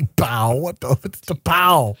 T'Pau. What the? It's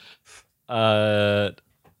T'Pau.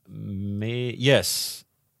 Yes.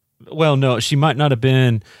 Well, no, she might not have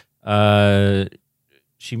been.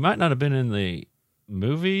 She might not have been in the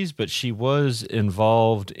movies, but she was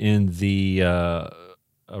involved in the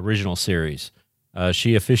original series.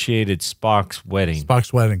 She officiated Spock's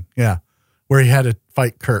wedding. Yeah, where he had to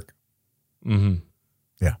fight Kirk. Mm-hmm.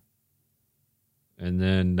 Yeah, and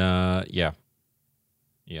then yeah.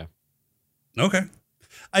 Okay,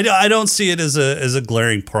 I don't see it as a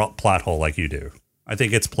glaring plot hole like you do. I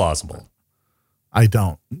think it's plausible. I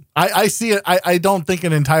don't. I see it. I don't think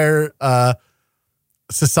an entire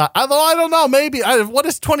society. Although I don't know. Maybe. What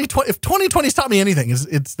is 2020? If 2020's taught me anything,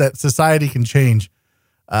 it's that society can change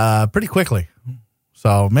pretty quickly.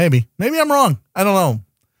 So maybe I'm wrong. I don't know.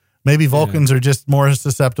 Maybe Vulcans are just more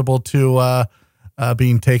susceptible to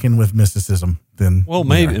being taken with mysticism than. Well,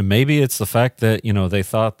 maybe it's the fact that they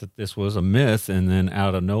thought that this was a myth, and then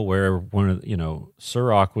out of nowhere,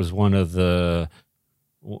 Surak was one of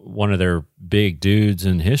their big dudes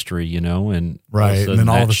in history, and right, and then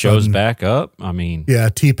all of a sudden shows back up. I mean, yeah,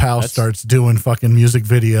 T'Pau starts doing fucking music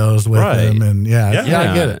videos with him, and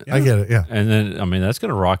I get it, yeah. And then that's going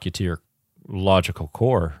to rock you to your logical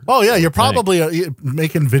core. Oh yeah, you're probably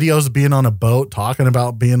making videos being on a boat, talking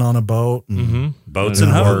about being on a boat, and boats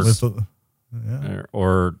and hoes,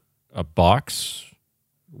 or a box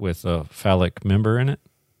with a phallic member in it.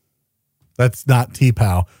 That's not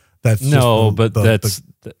T'Pau. That's that's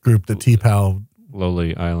the group, the T'Pau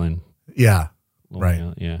Lowly Island. Yeah, Lowly right.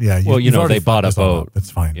 Island, yeah. Well, they bought a boat.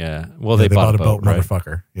 That's fine. Yeah. Well, they bought a boat, right?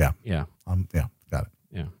 Motherfucker. Yeah. Yeah. Yeah. Got it.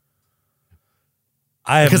 Yeah.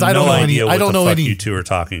 I have no idea what the fuck you two are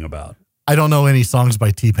talking about. I don't know any songs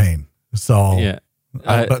by T-Pain. So yeah.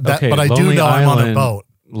 but I do know I'm on a boat.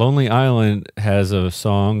 Lonely Island has a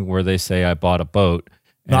song where they say, I bought a boat.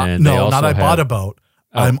 Not I bought a boat.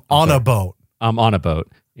 I'm on a boat. I'm on a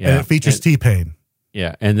boat. Yeah. And it features T-Pain.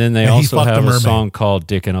 Yeah. And then they also have a song called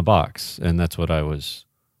Dick in a Box. And that's what I was.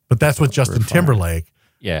 But that's with Justin Timberlake.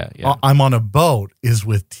 Yeah. I'm on a boat is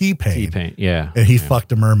with T-Pain. T-Pain, yeah. And he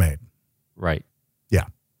fucked a mermaid. Right. Yeah.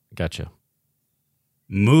 Gotcha.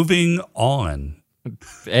 Moving on.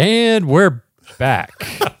 And we're back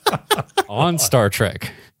on Star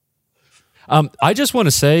Trek. I just want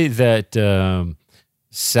to say that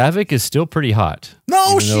Saavik is still pretty hot.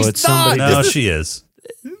 No, she's not. No, she is.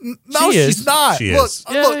 No, she's not. She look, is.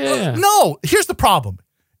 Yeah. No, here's the problem.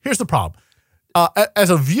 As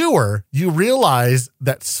a viewer, you realize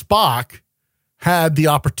that Spock had the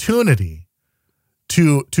opportunity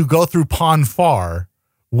to go through Pon farr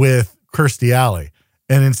with Kirstie Alley.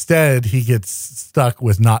 And instead, he gets stuck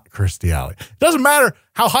with not Kirstie Alley. It doesn't matter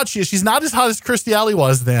how hot she is. She's not as hot as Kirstie Alley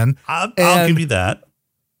was then. I'll give you that.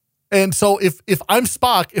 And so if I'm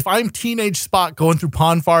Spock, if I'm teenage Spock going through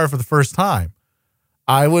Pon farr for the first time,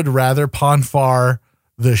 I would rather Pon farr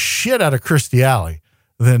the shit out of Kirstie Alley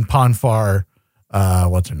than Pon farr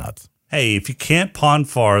what's her nuts. Hey, if you can't Pon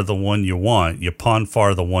farr the one you want, you Pon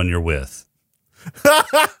farr the one you're with.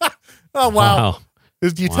 Oh, wow.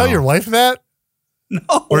 Do you tell your wife that?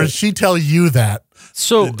 No. Or did she tell you that?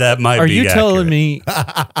 So that might are be you accurate. telling me?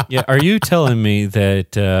 Yeah, are you telling me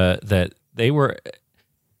that that they were,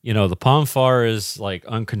 the Pon farr is like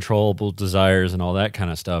uncontrollable desires and all that kind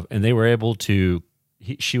of stuff, and they were able to.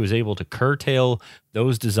 She was able to curtail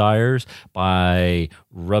those desires by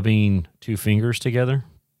rubbing two fingers together.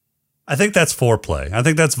 I think that's foreplay. I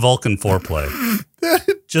think that's Vulcan foreplay.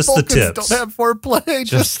 Just Vulcans the tips. Don't have foreplay.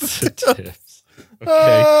 Just the tips.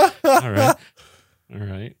 Okay. All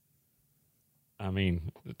right. I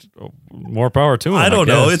mean, more power to them. I don't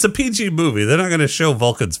know. It's a PG movie. They're not going to show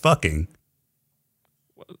Vulcans fucking.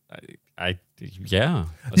 Yeah,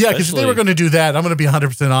 because if they were going to do that, I'm going to be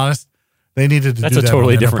 100% honest. They needed to do that. That's a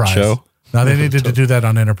totally different Enterprise. show. No, they needed to do that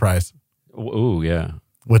on Enterprise. Ooh, yeah.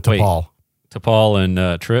 With T'Pol. T'Pol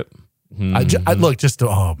and Trip. I look just to,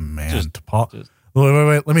 oh man, T'Pol.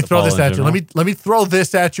 Wait. Let me throw this at you. Let me throw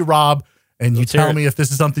this at you, Rob, and you tell me if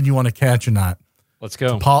this is something you want to catch or not. Let's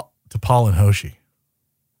go. T'Pol and Hoshi.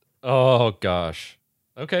 Oh gosh.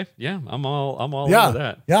 Okay. Yeah, I'm all over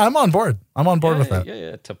that. Yeah, I'm on board. With that.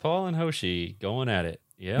 Yeah. T'Pol and Hoshi going at it.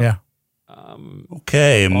 Yeah. Yeah.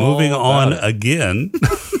 Okay, moving on again.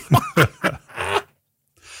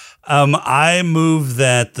 I move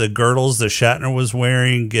that the girdles that Shatner was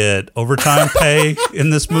wearing get overtime pay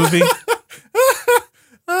in this movie.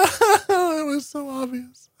 It was so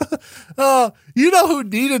obvious. You know who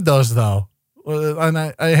needed those, though? And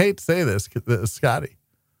I hate to say this, Scotty.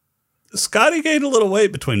 Scotty gained a little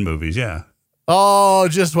weight between movies, yeah. Oh,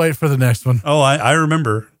 just wait for the next one. Oh, I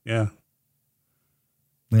remember, yeah.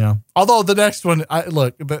 Yeah. Although the next one,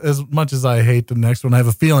 look, as much as I hate the next one, I have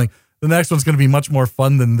a feeling the next one's going to be much more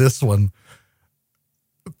fun than this one.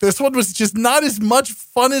 This one was just not as much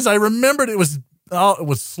fun as I remembered. It was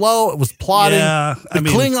slow. It was plotting. Yeah, the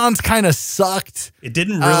Klingons kind of sucked. It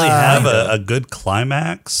didn't really have a good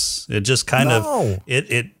climax. It just kind of,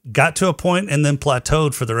 it got to a point and then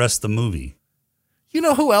plateaued for the rest of the movie. You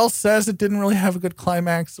know who else says it didn't really have a good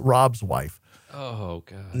climax? Rob's wife. Oh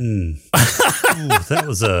God! Ooh, that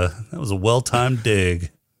was a well-timed dig.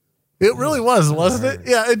 It really was, wasn't it?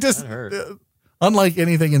 Yeah, it just unlike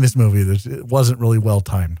anything in this movie, it wasn't really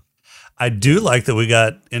well-timed. I do like that we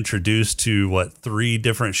got introduced to 3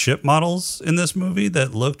 different ship models in this movie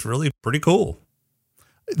that looked really pretty cool.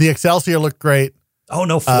 The Excelsior looked great. Oh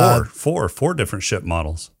no, 4 different ship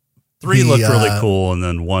models. 3 looked really cool, and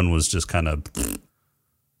then 1 was just kind of.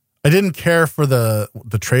 I didn't care for the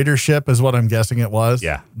trader ship, is what I'm guessing it was.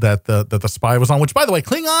 Yeah. That the spy was on, which, by the way,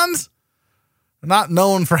 Klingons are not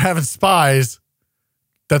known for having spies.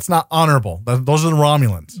 That's not honorable. Those are the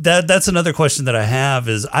Romulans. That's another question that I have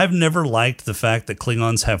is I've never liked the fact that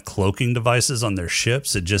Klingons have cloaking devices on their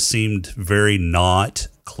ships. It just seemed very not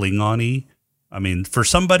Klingon-y. I mean, for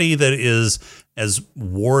somebody that is as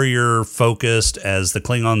warrior focused as the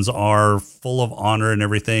Klingons are, full of honor and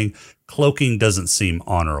everything, cloaking doesn't seem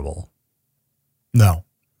honorable. No.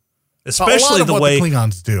 Especially the way the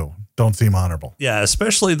Klingons don't seem honorable. Yeah,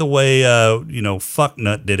 especially the way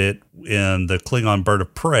Fucknut did it in the Klingon Bird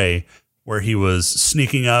of Prey, where he was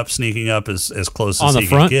sneaking up as close as he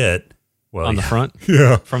could get. Well, on the front?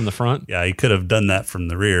 Yeah. From the front? Yeah, he could have done that from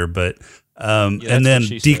the rear, but and then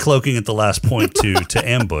decloaking at the last point to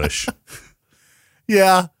ambush.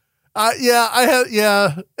 Yeah. Like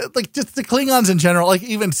just the Klingons in general, like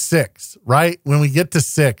even 6, right? When we get to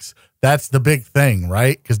 6, that's the big thing,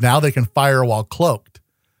 right? Because now they can fire while cloaked,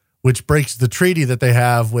 which breaks the treaty that they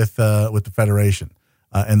have with the Federation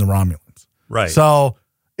and the Romulans. Right. So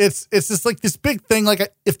it's just like this big thing.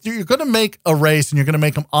 Like if you're going to make a race and you're going to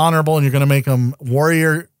make them honorable and you're going to make them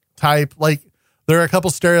warrior type, like there are a couple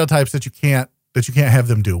stereotypes that you can't have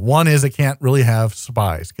them do. One is they can't really have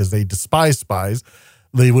spies because they despise spies.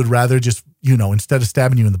 They would rather just, instead of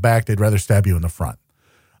stabbing you in the back, they'd rather stab you in the front.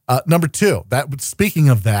 Number 2, speaking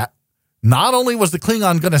of that, not only was the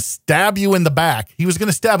Klingon going to stab you in the back, he was going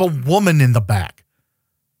to stab a woman in the back.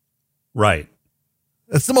 Right.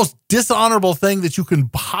 It's the most dishonorable thing that you can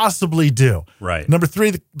possibly do. Right. Number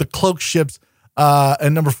 3, the cloak ships.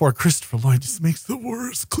 And number 4, Christopher Lloyd just makes the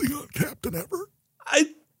worst Klingon captain ever.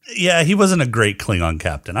 Yeah, he wasn't a great Klingon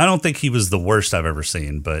captain. I don't think he was the worst I've ever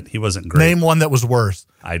seen, but he wasn't great. Name one that was worse.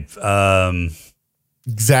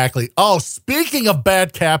 Exactly. Oh, speaking of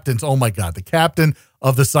bad captains, oh my God, the captain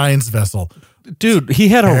of the science vessel. Dude, he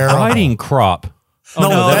had a riding crop. Oh,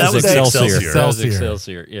 no, that was Excelsior. That was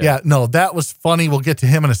Excelsior. Yeah, no, that was funny. We'll get to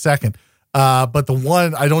him in a second. But the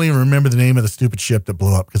one, I don't even remember the name of the stupid ship that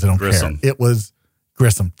blew up because I don't care. It was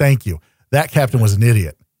Grissom. Thank you. That captain was an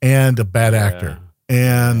idiot and a bad actor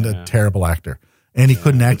and a terrible actor. And he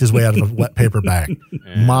couldn't act his way out of a wet paper bag.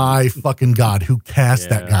 My fucking God, who cast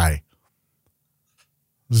that guy?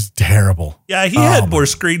 It was terrible. Yeah, he had more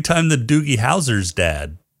screen time than Doogie Howser's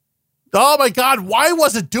dad. Oh my God, why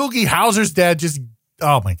wasn't Doogie Howser's dad just...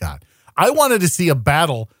 Oh my God. I wanted to see a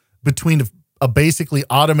battle between a basically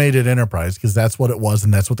automated Enterprise, because that's what it was,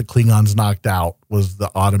 and that's what the Klingons knocked out, was the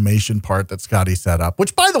automation part that Scotty set up.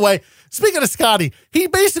 Which, by the way, speaking of Scotty, he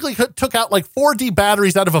basically took out like 4D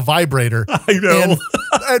batteries out of a vibrator. I know.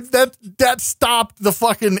 And that stopped the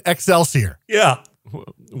fucking Excelsior. Yeah.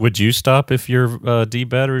 Would you stop if your D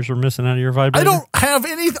batteries were missing out of your vibrator? I don't have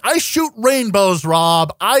any. I shoot rainbows,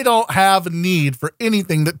 Rob. I don't have a need for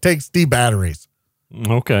anything that takes D batteries.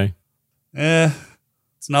 Okay.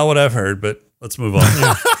 It's not what I've heard, but let's move on.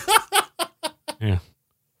 Yeah.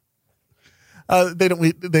 They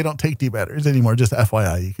don't take D batteries anymore. Just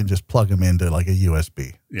FYI, you can just plug them into like a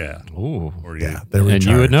USB. Yeah. Ooh. Or and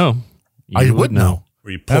you would know. I would know.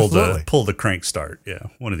 Where you pull the crank start. Yeah.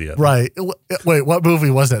 One of the other. Right. Wait, what movie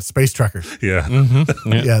was that? Space Truckers. Yeah.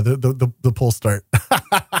 Mm-hmm. Yeah. The pull start.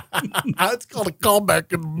 It's called a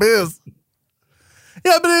callback in the biz.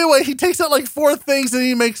 Yeah, but anyway, he takes out like 4 things and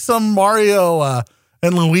he makes some Mario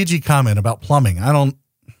and Luigi comment about plumbing.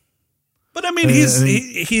 But I mean,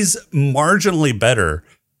 he's marginally better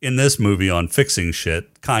in this movie on fixing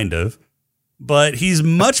shit, kind of. But he's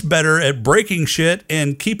much better at breaking shit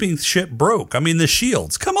and keeping shit broke. I mean, the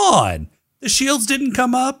shields. Come on. The shields didn't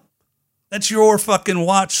come up. That's your fucking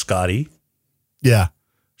watch, Scotty. Yeah.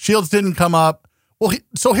 Shields didn't come up. Well,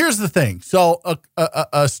 so here's the thing. So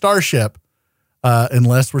a starship,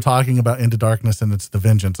 unless we're talking about Into Darkness and it's the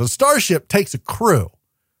Vengeance, a starship takes a crew.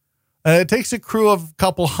 It takes a crew of a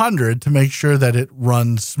couple hundred to make sure that it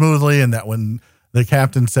runs smoothly and that when the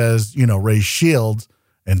captain says, raise shields,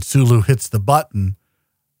 and Sulu hits the button,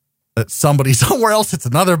 that somebody somewhere else hits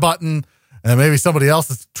another button, and maybe somebody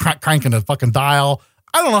else is cranking a fucking dial.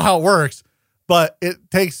 I don't know how it works, but it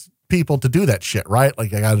takes people to do that shit, right?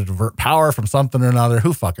 Like I got to divert power from something or another.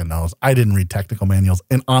 Who fucking knows? I didn't read technical manuals,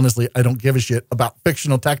 and honestly, I don't give a shit about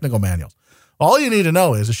fictional technical manuals. All you need to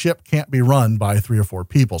know is a ship can't be run by 3 or 4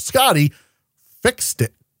 people. Scotty fixed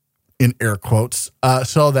it, in air quotes,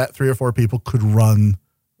 so that 3 or 4 people could run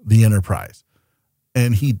the Enterprise.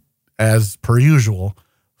 And he, as per usual,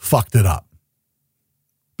 fucked it up.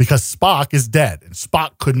 Because Spock is dead, and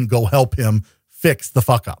Spock couldn't go help him fix the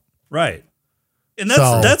fuck up. Right. And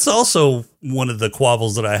that's also one of the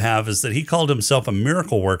quabbles that I have, is that he called himself a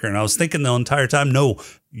miracle worker. And I was thinking the entire time, no,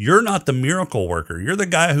 you're not the miracle worker. You're the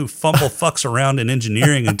guy who fucks around in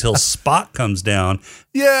engineering until Spock comes down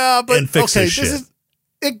and fixes shit.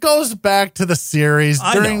 It goes back to the series.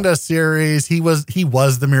 During the series, he was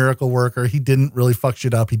the miracle worker. He didn't really fuck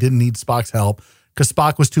shit up. He didn't need Spock's help because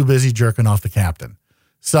Spock was too busy jerking off the captain.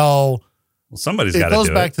 So somebody's got to do it. It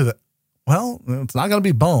goes back to it's not going to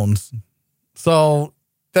be Bones. So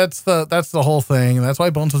that's the whole thing. And that's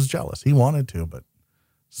why Bones was jealous. He wanted to, but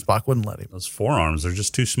Spock wouldn't let him. Those forearms are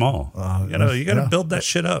just too small. You got to build that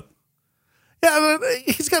shit up. Yeah,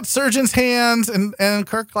 he's got surgeon's hands, and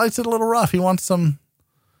Kirk likes it a little rough. He wants some.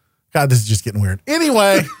 God, this is just getting weird.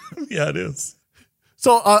 Anyway. Yeah, it is.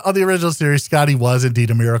 So on the original series, Scotty was indeed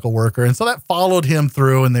a miracle worker. And so that followed him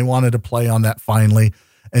through, and they wanted to play on that finally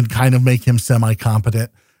and kind of make him semi-competent,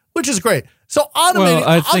 which is great. So automated. Well,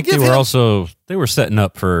 I think they were setting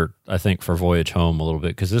up for Voyage Home a little bit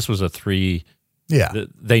because this was a 3. Yeah,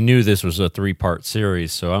 they knew this was a 3-part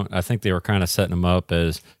series, so I think they were kind of setting him up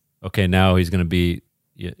as okay. Now he's going to be,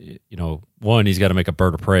 one, he's got to make a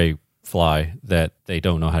bird of prey fly that they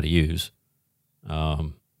don't know how to use,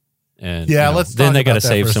 and then they got to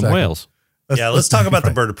save some whales. Let's talk about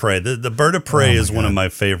the bird of prey. The bird of prey is one of my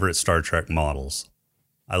favorite Star Trek models.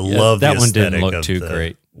 I love that the one. Didn't aesthetic look of too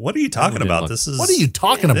great. What are you talking about? What are you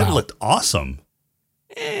talking about? It looked awesome.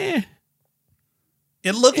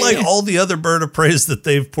 It looked like all the other bird of preys that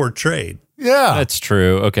they've portrayed. Yeah. That's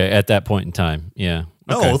true. Okay, at that point in time. Yeah.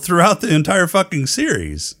 Okay. No, throughout the entire fucking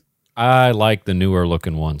series. I like the newer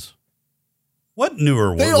looking ones. What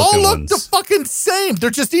newer ones? They all look the fucking same. They're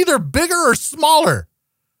just either bigger or smaller.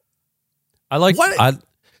 I like what? I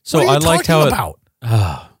liked how about?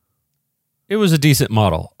 It was a decent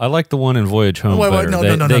model. I like the one in Voyage Home better.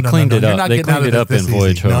 No, they cleaned it up. They cleaned it up in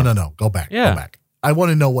Voyage Home. No. Go back. Go back. I want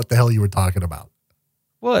to know what the hell you were talking about.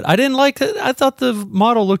 What? I didn't like it. I thought the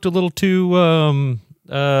model looked a little too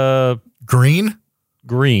green.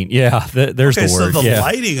 Green, yeah. There's the word. So the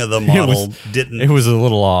lighting of the model didn't. It was a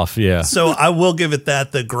little off, yeah. So I will give it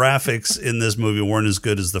that the graphics in this movie weren't as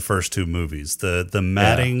good as the first 2 movies. The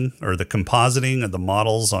matting or the compositing of the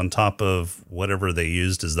models on top of whatever they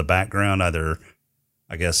used as the background, either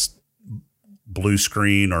I guess blue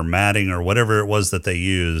screen or matting or whatever it was that they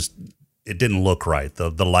used, it didn't look right.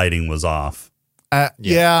 The lighting was off.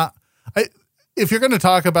 Yeah. If you're going to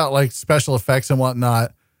talk about like special effects and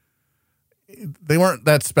whatnot, they weren't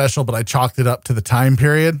that special, but I chalked it up to the time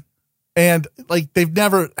period. And like they've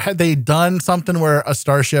never had they done something where a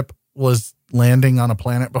starship was landing on a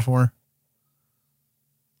planet before?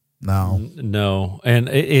 No. And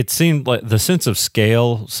it seemed like the sense of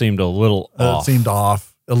scale seemed a little off. It seemed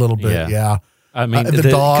off a little bit. Yeah. I mean,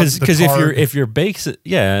 because if you're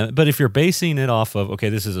basing it off of, okay,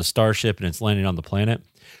 this is a starship and it's landing on the planet,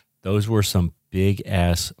 those were some big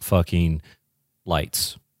ass fucking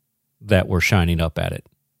lights that were shining up at it.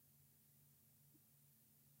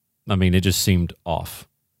 I mean, it just seemed off.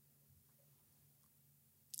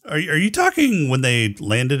 Are you talking when they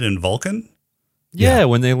landed in Vulcan? Yeah,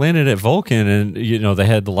 when they landed at Vulcan and, they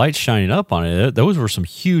had the lights shining up on it. Those were some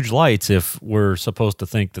huge lights if we're supposed to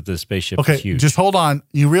think that this spaceship is huge. Just hold on.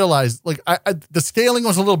 You realize, like, the scaling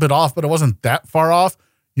was a little bit off, but it wasn't that far off.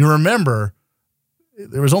 You remember,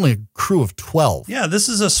 there was only a crew of 12. Yeah, this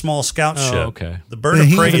is a small scout ship. Okay. The bird of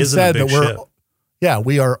prey isn't a big ship. Yeah,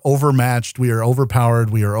 we are overmatched. We are overpowered.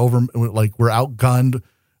 We are we're outgunned.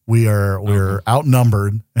 We're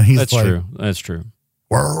outnumbered. And he's That's true. That's true.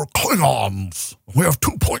 We're Klingons. We have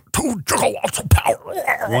 2.2 gigawatts of power.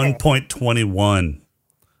 1.21.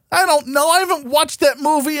 I don't know. I haven't watched that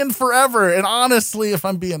movie in forever. And honestly, if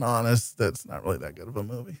I'm being honest, that's not really that good of a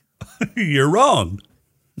movie. You're wrong.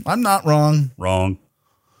 I'm not wrong. Wrong.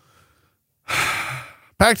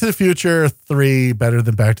 Back to the Future 3 better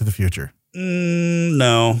than Back to the Future.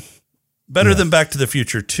 No. Better than Back to the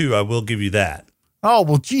Future 2, I will give you that. Oh,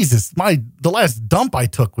 well, Jesus. The last dump I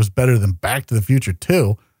took was better than Back to the Future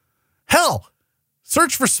 2. Hell,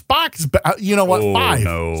 Search for Spock is, 5.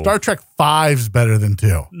 No. Star Trek 5's better than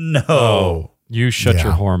 2. No. Oh, you shut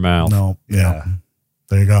your whore mouth. No. Yeah.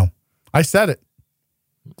 There you go. I said it.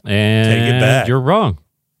 And take it back. You're wrong.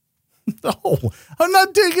 No, I'm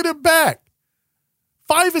not taking it back.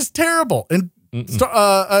 5 is terrible. And the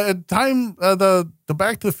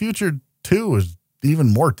Back to the Future 2 is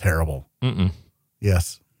even more terrible.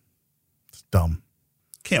 Yes. It's dumb.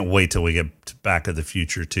 Can't wait till we get to Back to the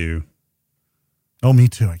Future 2. Oh, me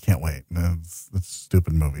too. I can't wait. It's a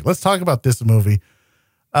stupid movie. Let's talk about this movie.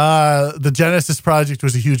 The Genesis Project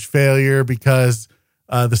was a huge failure because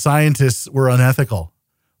the scientists were unethical.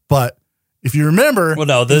 But if you remember,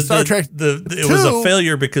 Star Trek it was a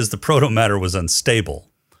failure because the proto-matter was unstable.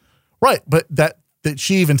 Right. But that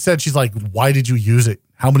she even said, she's like, why did you use it?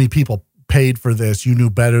 How many people paid for this? You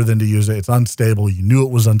knew better than to use it. It's unstable. You knew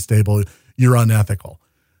it was unstable. You're unethical.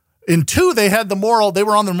 In 2, they were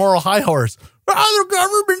on the moral high horse. The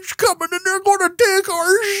government's coming and they're going to take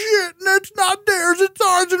our shit and it's not theirs, it's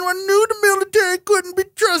ours. And we knew the military couldn't be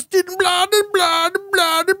trusted and blah, blah, blah,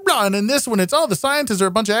 blah, blah. And in this one, it's, the scientists are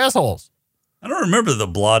a bunch of assholes. I don't remember the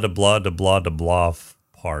blah, blah, blah, blah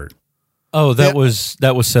part. Oh, that was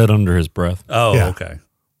said under his breath. Oh, yeah. Okay.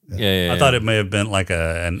 Yeah. I thought it may have been like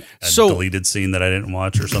a deleted scene that I didn't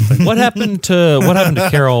watch or something. What happened to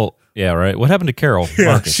Carol? Yeah, right. What happened to Carol?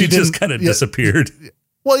 Yeah, she just kind of disappeared.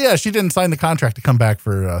 Well, yeah, she didn't sign the contract to come back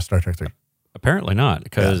for Star Trek 3. Apparently not,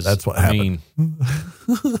 because that's what happened.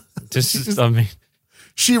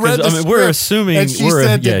 she read the script. We're assuming. And she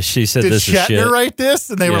said, she said did this is Shatner shit. write this?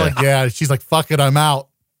 And they were like, yeah. She's like, fuck it, I'm out.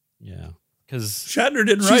 Yeah. Because Shatner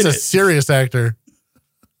didn't write it. She's a serious actor.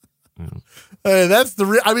 That's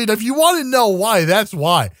I mean, if you want to know why, that's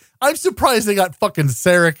why. I'm surprised they got fucking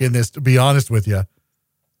Sarek in this, to be honest with you.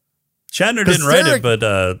 Shatner didn't write it, but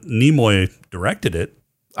Nimoy directed it.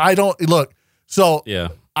 I don't look. So yeah,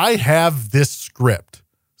 I have this script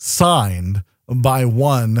signed by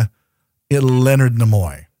one Leonard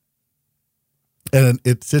Nimoy, and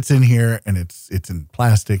it sits in here, and it's in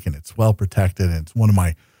plastic, and it's well protected, and it's one of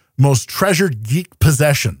my most treasured geek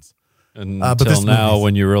possessions. Until now,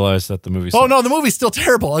 when you realize that the movie's no, the movie's still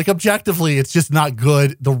terrible. Like objectively, it's just not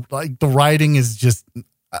good. The writing is just,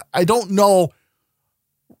 I don't know.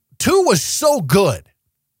 2 was so good.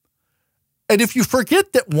 And if you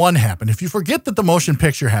forget that 1 happened, if you forget that the motion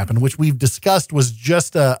picture happened, which we've discussed was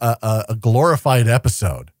just a glorified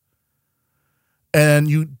episode, and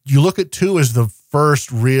you look at 2 as the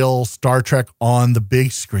first real Star Trek on the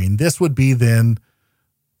big screen, this would be then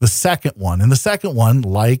the second one. And the second one,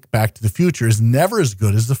 like Back to the Future, is never as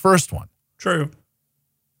good as the first one. True.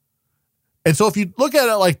 And so if you look at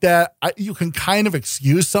it like that, you can kind of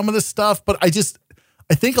excuse some of this stuff, but I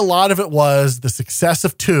think a lot of it was the success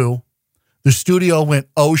of 2. The studio went,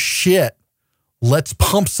 oh shit, let's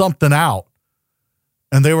pump something out.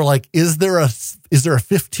 And they were like, is there a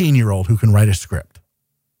 15-year-old who can write a script?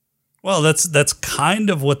 Well, that's kind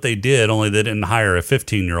of what they did, only they didn't hire a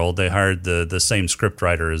 15-year-old. They hired the same script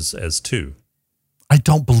writer as 2. I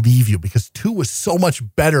don't believe you, because 2 was so much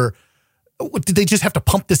better. Did they just have to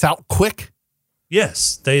pump this out quick?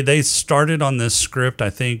 Yes, they started on this script, I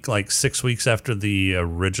think, like 6 weeks after the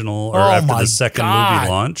original, or after the second movie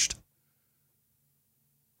launched.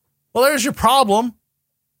 Well, there's your problem.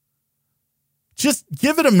 Just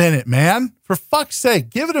give it a minute, man. For fuck's sake,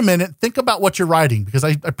 give it a minute. Think about what you're writing, because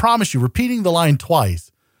I promise you, repeating the line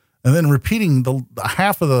twice and then repeating the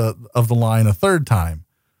half of the line a third time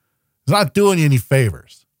is not doing you any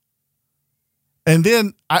favors. And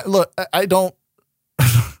then I don't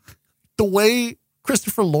the way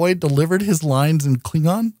Christopher Lloyd delivered his lines in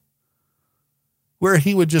Klingon, where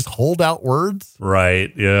he would just hold out words.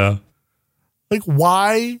 Right. Yeah. Like,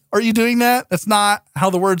 why are you doing that? That's not how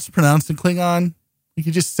the word's pronounced in Klingon. You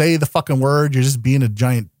can just say the fucking word. You're just being a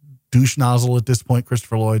giant douche nozzle at this point,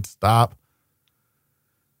 Christopher Lloyd. Stop.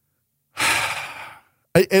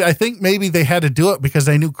 I think maybe they had to do it because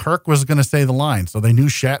they knew Kirk was going to say the line. So they knew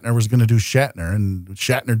Shatner was going to do Shatner, and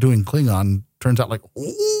Shatner doing Klingon turns out like,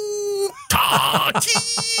 ooh, ta, chi,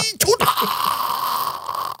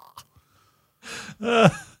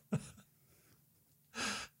 tuta.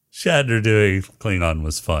 Shatner doing Klingon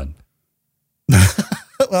was fun.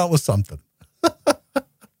 Well, it was something.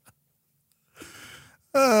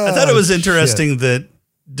 I thought it was interesting that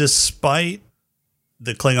despite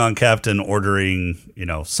the Klingon captain ordering,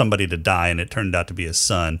 somebody to die, and it turned out to be his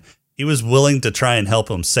son, he was willing to try and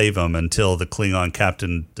help him save him until the Klingon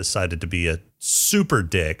captain decided to be a super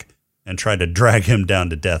dick and tried to drag him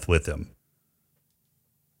down to death with him.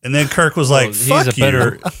 And then Kirk was like, fuck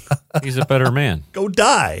you. He's a better man. Go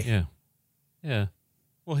die. Yeah. Yeah.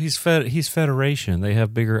 Well, he's Federation. They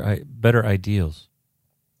have better ideals.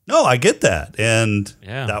 No, I get that. And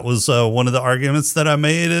that was one of the arguments that I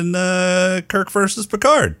made in Kirk versus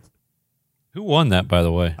Picard. Who won that, by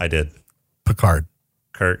the way? I did. Picard.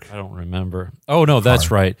 Kirk. I don't remember. Oh, no, Picard. That's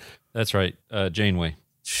right. That's right. Janeway.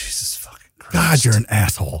 Jesus fucking Christ. God, you're an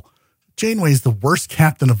asshole. Janeway's the worst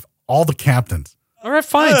captain of all the captains. All right,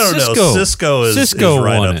 fine. I don't know. Cisco is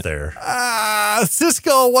right up there.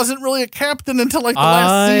 Cisco wasn't really a captain until like the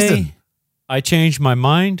last season. I changed my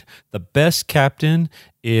mind. The best captain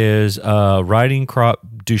is riding crop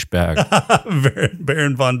douchebag.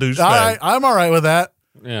 Baron von Douchebag. I'm all right with that.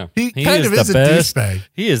 Yeah. He kind of is a douchebag.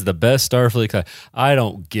 He is the best Starfleet guy. I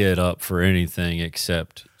don't get up for anything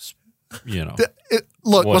except,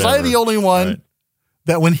 Look, was I the only one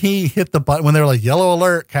that when he hit the button, when they were like, yellow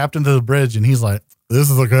alert, captain to the bridge, and he's like, this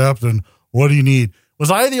is the captain. What do you need? Was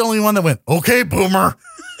I the only one that went, okay, boomer?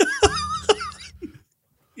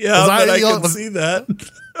 Yeah, but I can see that.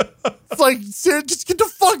 It's like, just get the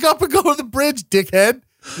fuck up and go to the bridge, dickhead.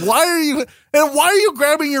 Why are you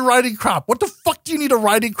grabbing your riding crop? What the fuck do you need a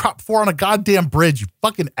riding crop for on a goddamn bridge, you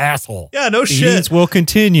fucking asshole? Yeah, no shit. Means will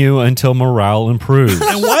continue until morale improves.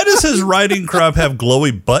 And why does his riding crop have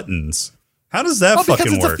glowy buttons? How does that fucking work?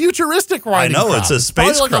 Because it's a futuristic riding crop. I know, it's a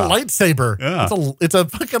space crop. crop. Like a lightsaber. Yeah. It's a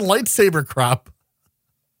fucking lightsaber crop.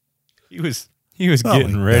 He was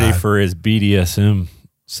getting ready for his BDSM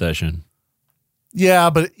session. Yeah,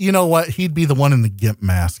 but you know what? He'd be the one in the GIMP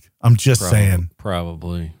mask. I'm just saying.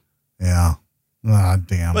 Probably. Yeah. Ah,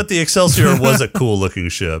 damn. But the Excelsior was a cool looking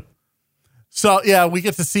ship. So, yeah, we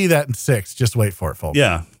get to see that in 6. Just wait for it, folks.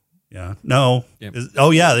 Yeah. Yeah. No. Yep.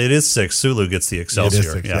 Oh, yeah, it is 6. Sulu gets the Excelsior. It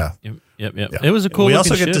is 6, yeah. Yep. Yeah. It was a cool. We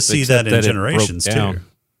also looking get to ship, see that except in it Generations, broke down. too.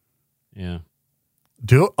 Yeah.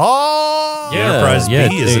 Oh! The Yeah. Enterprise Yeah,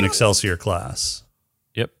 B is they- an Excelsior class.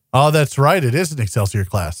 Yep. Oh, that's right. It is an Excelsior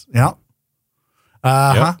class. Yeah.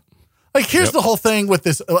 Uh-huh. Yep. Like, here's the whole thing with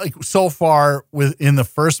this, like, so far within the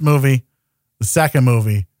first movie, the second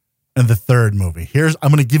movie, and the third movie.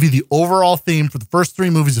 I'm going to give you the overall theme for the first 3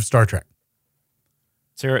 movies of Star Trek.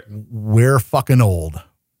 Let's hear it. We're fucking old.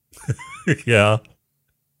 Yeah.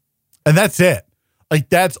 And that's it. Like,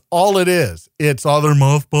 that's all it is. It's all they're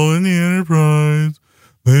mothballing the Enterprise.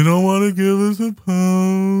 They don't want to give us a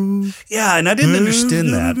post. Yeah, and I didn't understand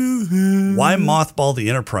that. Why mothball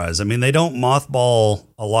the Enterprise? I mean, they don't mothball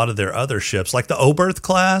a lot of their other ships, like the Oberth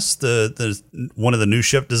class. The one of the new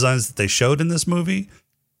ship designs that they showed in this movie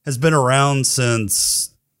has been around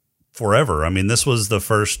since forever. I mean, this was the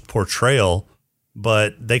first portrayal,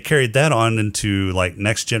 but they carried that on into like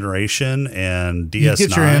Next Generation and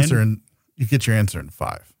DS9. You get your answer in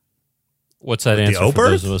 5. What's that With the answer for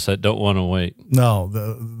those Oberth? of us that don't want to wait? No,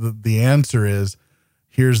 the answer is,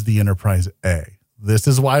 here's the Enterprise A. This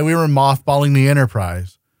is why we were mothballing the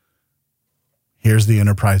Enterprise. Here's the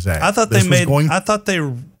Enterprise A. I thought they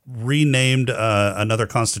renamed another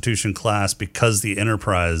Constitution class because the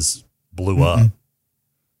Enterprise blew up.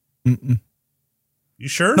 You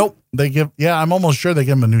sure? Nope. I'm almost sure they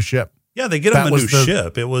give them a new ship. Yeah, they get them a new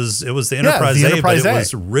ship. It was the Enterprise A, but it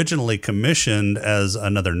was originally commissioned as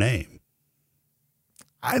another name.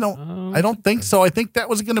 I don't think so. I think that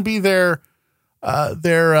was going to be their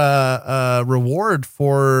reward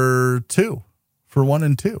for 1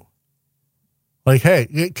 and 2. Like, hey,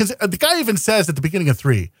 because the guy even says at the beginning of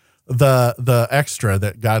 3, the extra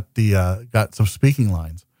that got some speaking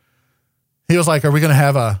lines. He was like, "Are we going to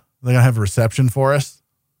have a reception for us?"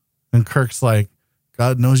 And Kirk's like,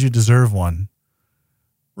 "God knows you deserve one.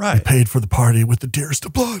 Right. You paid for the party with the dearest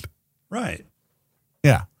of blood." Right.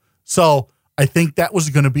 Yeah. So I think that was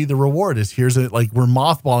going to be the reward. We're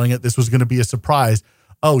mothballing it. This was going to be a surprise.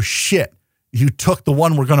 Oh shit! You took the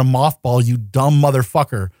one we're going to mothball, you dumb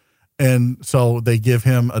motherfucker. And so they give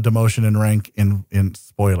him a demotion in rank in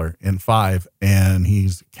 5, and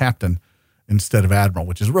he's captain instead of admiral,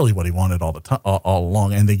 which is really what he wanted all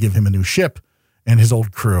along. And they give him a new ship and his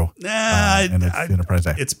old crew. And it's the Enterprise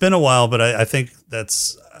A. It's been a while, but I think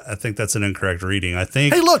that's an incorrect reading. I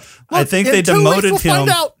think. Hey, look I think they demoted him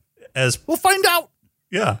We'll find out.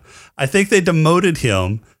 Yeah, I think they demoted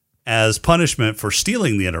him as punishment for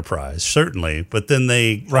stealing the Enterprise, certainly. But then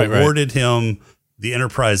they awarded him the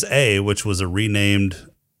Enterprise A, which was a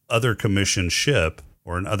renamed other commissioned ship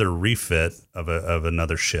or another refit of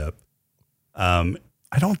another ship. I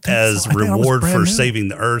don't think as so. reward for saving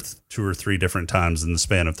the Earth 2 or 3 different times in the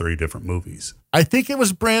span of 3 different movies. I think it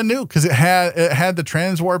was brand new because it had the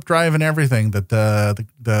transwarp drive and everything that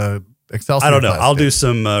the Excelsior. I don't know. I'll do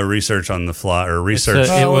some research on the fly or research.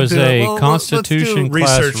 It was a Constitution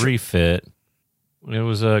class refit. It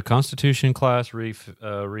was a Constitution class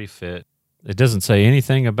refit. It doesn't say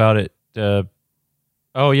anything about it.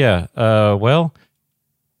 Well,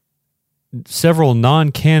 several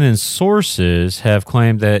non-canon sources have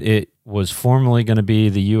claimed that it was formerly going to be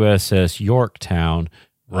the USS Yorktown.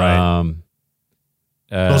 Right.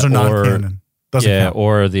 Those are non-canon. Doesn't count.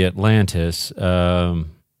 Or the Atlantis.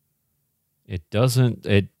 It doesn't.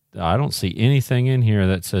 I don't see anything in here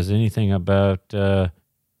that says anything about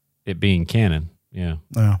it being canon. Yeah.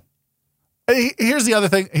 Yeah. Here's the other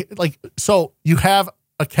thing. So you have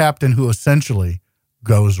a captain who essentially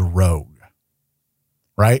goes rogue,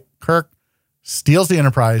 right? Kirk steals the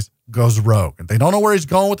Enterprise, goes rogue. And they don't know where he's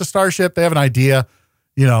going with the starship. They have an idea.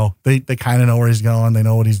 They kind of know where he's going. They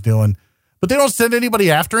know what he's doing. But they don't send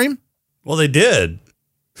anybody after him. Well, they did.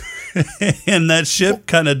 And that ship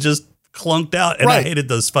kind of just clunked out. And I hated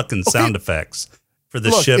those fucking sound effects for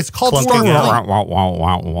the ship clunking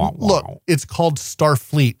out. Look, it's called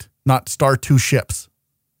Starfleet, not Star 2 ships.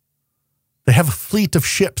 They have a fleet of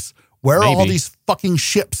ships. Where are all these fucking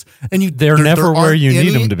ships? And they're never where you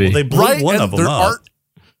need them to be. Well, they blew one of them up.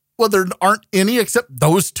 There aren't any except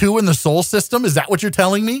those 2 in the Sol system. Is that what you're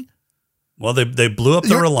telling me? Well, they blew up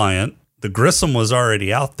the Reliant. The Grissom was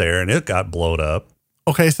already out there, and it got blowed up.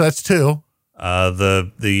 Okay, so that's 2.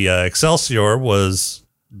 The Excelsior was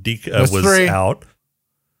 3 out.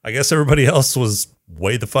 I guess everybody else was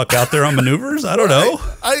way the fuck out there on maneuvers. I don't know.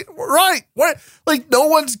 What? Like, no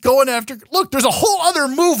one's going after. Look, there's a whole other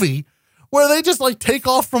movie where they just take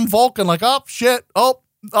off from Vulcan. Like, oh shit, oh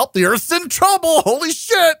the Earth's in trouble. Holy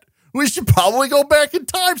shit, We should probably go back in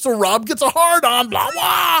time so Rob gets a hard on, blah,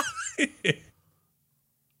 blah.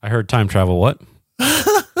 I heard time travel. What?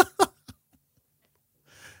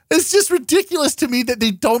 It's just ridiculous to me that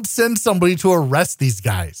they don't send somebody to arrest these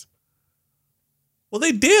guys. Well,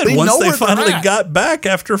 they did once they finally got back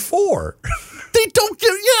after 4. They don't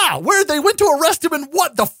get, where they went to arrest him in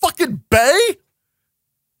what, the fucking Bay?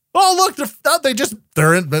 Oh, look,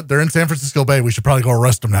 they're in San Francisco Bay. We should probably go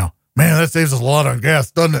arrest them now. Man, that saves us a lot on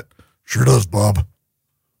gas, doesn't it? Sure does, Bob.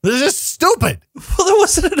 This is just stupid. Well, there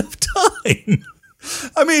wasn't enough time.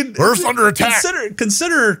 I mean, Earth's under attack.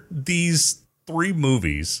 Consider these 3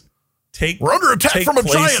 movies We're under attack from a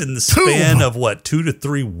place giant in the span of 2 to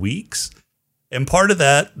 3 weeks, and part of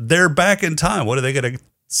that they're back in time. What are they going to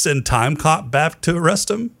send Time Cop back to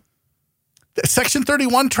arrest him? Section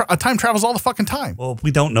 31 time travels all the fucking time. Well,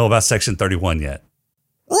 we don't know about Section 31 yet.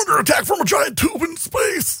 We're under attack from a giant tube in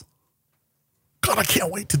space. God, I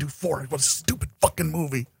can't wait to do 4. What a stupid fucking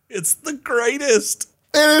movie. It's the greatest.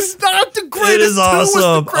 It is not the greatest. It is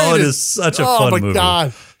awesome. Oh, it is such a fun movie. Oh, my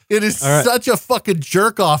God. It is such a fucking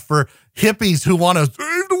jerk off for hippies who want to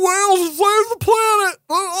save the whales and save the planet.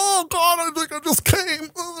 Oh, God, I think I just came.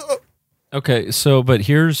 Okay, but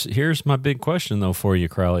here's my big question, though, for you,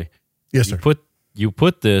 Crowley. Yes, sir. You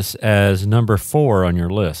put this as number 4 on your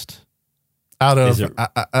list. Out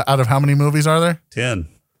of how many movies are there?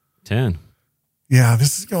 10. Yeah,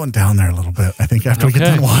 this is going down there a little bit. I think after we get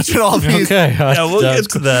done watching all these. Okay. We'll get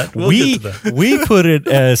to that. We put it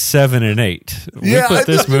as 7 and 8. We put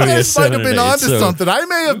this movie as 7 and 8. You might have been onto something. I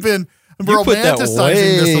may have been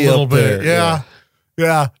romanticizing this a little bit. Yeah.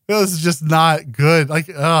 This is just not good. Like,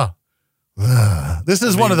 this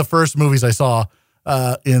is one of the first movies I saw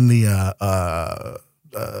in the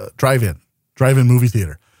drive-in movie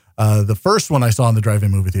theater. The first one I saw in the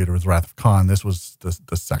drive-in movie theater was Wrath of Khan. This was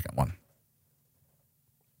the second one.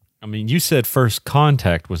 I mean, you said First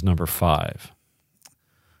Contact was number 5.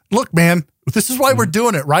 Look, man, this is why we're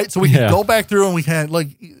doing it, right? So we can go back through and we can,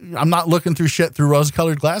 I'm not looking through shit through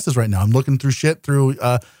rose-colored glasses right now. I'm looking through shit through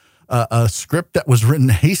a script that was written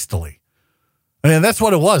hastily. I mean, that's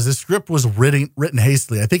what it was. This script was written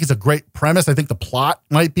hastily. I think it's a great premise. I think the plot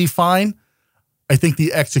might be fine. I think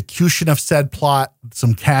the execution of said plot,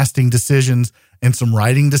 some casting decisions and some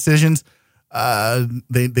writing decisions,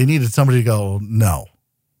 they needed somebody to go, no.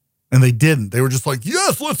 And they didn't. They were just like,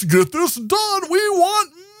 yes, let's get this done. We want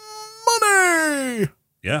money.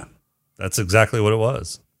 Yeah, that's exactly what it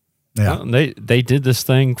was. Yeah, well, they did this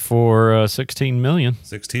thing for $16 million.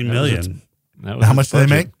 $16 million. How much did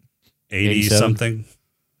they make? 80 something.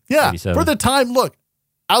 Yeah, 87. For the time. Look,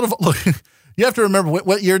 you have to remember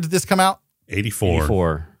what year did this come out?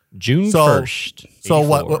 84. June 1st. 84. So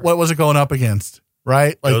what was it going up against?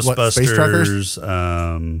 Right, like Ghostbusters. What, Space Truckers.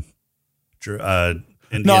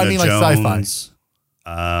 Indiana Jones. Like sci-fi.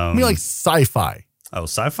 I mean like sci-fi. Oh,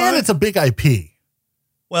 sci-fi? And it's a big IP.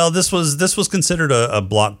 Well, this was considered a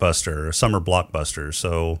blockbuster, a summer blockbuster.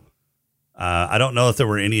 So I don't know if there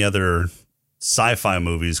were any other sci-fi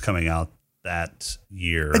movies coming out that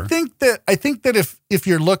year. I think that if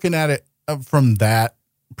you're looking at it from that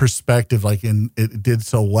perspective, like it did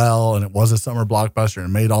so well and it was a summer blockbuster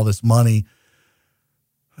and made all this money,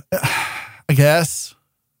 I guess.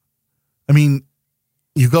 I mean,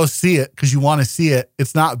 you go see it because you want to see it.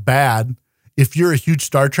 It's not bad. If you're a huge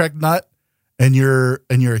Star Trek nut and you're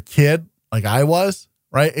a kid like I was,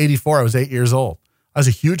 right? 84, I was 8 years old. I was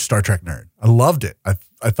a huge Star Trek nerd. I loved it.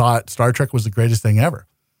 I thought Star Trek was the greatest thing ever.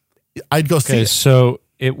 I'd go see it. So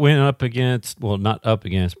it went up against, well, not up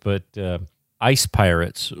against, but Ice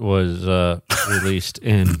Pirates was released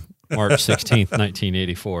in March 16th,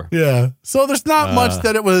 1984. Yeah. So there's not much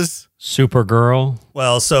that it was. Supergirl.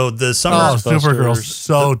 Well, so the summer. Oh, Supergirl's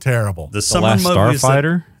so terrible. The summer Last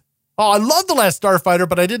Starfighter. I love The Last Starfighter,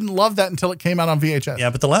 but I didn't love that until it came out on VHS. Yeah,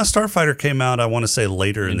 but The Last Starfighter came out, I want to say,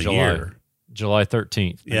 later in the year. July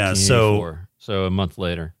 13th. Yeah, so a month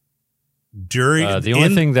later. During the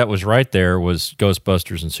only thing that was right there was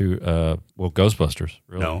Ghostbusters and Ghostbusters.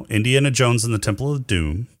 Really. No, Indiana Jones and the Temple of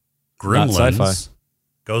Doom, Gremlins,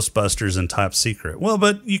 Ghostbusters, and Top Secret. Well,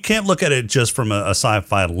 but you can't look at it just from a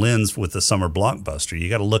sci-fi lens with the summer blockbuster. You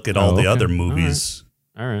got to look at all the other movies.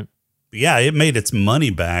 All right. But yeah, it made its money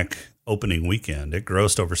back opening weekend. It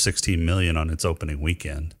grossed over $16 million on its opening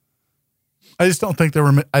weekend. I just don't think there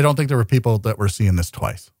were people that were seeing this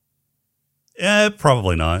twice. Yeah,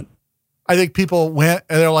 probably not. I think people went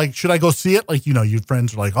and they're like, should I go see it? Like, your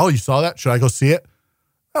friends are like, oh, you saw that? Should I go see it?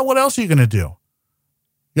 What else are you going to do?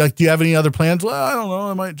 You're like, do you have any other plans? Well, I don't know.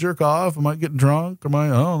 I might jerk off. I might get drunk. I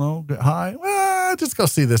don't know, get high. Well, just go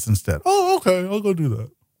see this instead. Oh, okay. I'll go do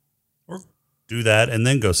that. Or do that and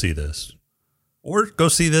then go see this. Or go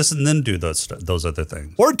see this and then do those other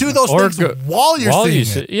things. Or do those things while you're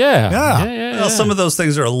seeing it. Yeah. Well, some of those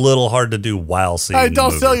things are a little hard to do while seeing Hey, the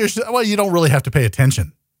don't movie. sell your shit. Well, you don't really have to pay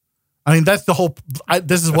attention. I mean, that's the whole.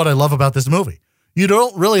 This is what I love about this movie. You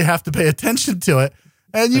don't really have to pay attention to it,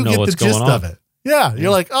 and you get the gist of it. Yeah, you're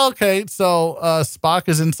like, okay, so Spock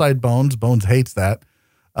is inside Bones. Bones hates that.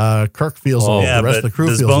 Kirk feels old. The rest of the crew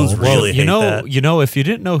feels Bones old. really hate that. You know, if you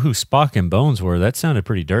didn't know who Spock and Bones were, that sounded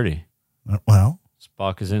pretty dirty. Well,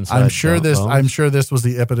 Spock is inside. I'm sure Bones. this was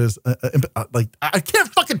the impetus. Like, I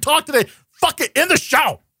can't fucking talk today. Fuck it, in the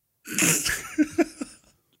show.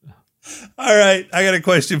 All right, I got a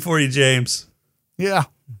question for you, James. Yeah.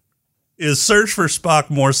 Is Search for Spock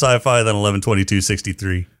more sci-fi than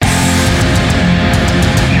 11/22/63?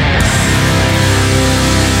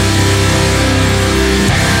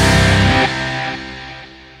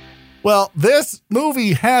 Well, this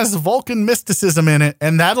movie has Vulcan mysticism in it,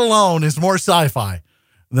 and that alone is more sci-fi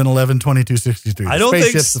than 11/22/63. I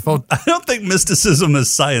don't think mysticism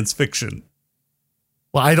is science fiction.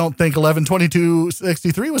 Well, I don't think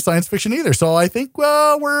 11/22/63 was science fiction either. So I think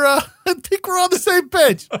we're on the same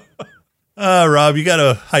page. Rob, you got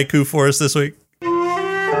a haiku for us this week?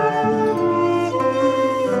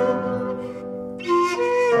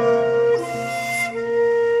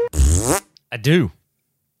 I do.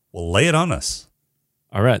 Well, lay it on us.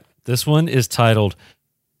 All right. This one is titled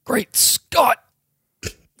Great Scott.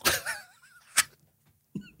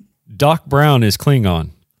 Doc Brown is Klingon.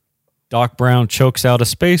 Doc Brown chokes out a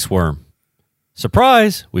space worm.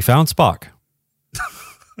 Surprise, we found Spock.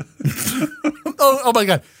 Oh my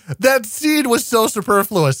God. That scene was so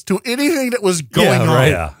superfluous to anything that was going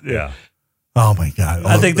on. Yeah. Oh my God.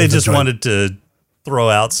 I think they just wanted to throw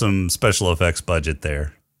out some special effects budget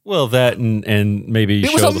there. Well, that and maybe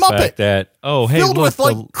it was show a the Muppet fact that, oh, hey, filled look,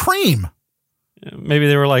 with cream. Maybe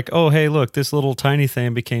they were like, oh, hey, look, this little tiny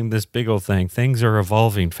thing became this big old thing. Things are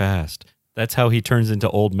evolving fast. That's how he turns into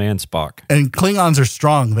old man Spock. And Klingons are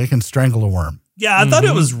strong. They can strangle a worm. Yeah, I thought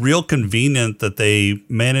it was real convenient that they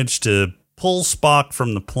managed to pull Spock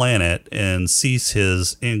from the planet and cease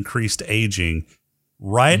his increased aging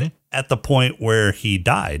right at the point where he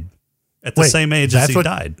died, at the same age as he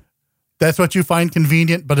died. That's what you find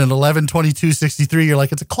convenient, but in 11/22/63, you're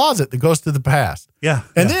like, it's a closet that goes to the past. Yeah.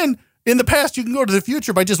 And then in the past, you can go to the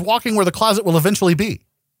future by just walking where the closet will eventually be.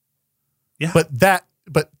 Yeah. But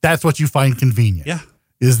that's what you find convenient. Yeah.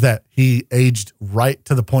 Is that he aged right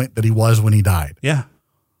to the point that he was when he died. Yeah.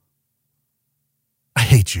 I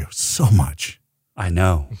hate you so much. I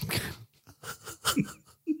know.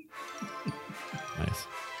 Nice.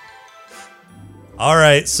 All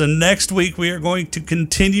right, so next week we are going to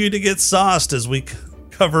continue to get sauced as we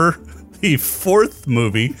cover the fourth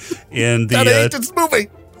movie in the I hate this movie.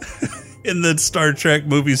 in the Star Trek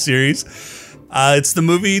movie series. It's the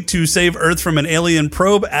movie to save Earth from an alien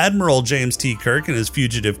probe. Admiral James T. Kirk and his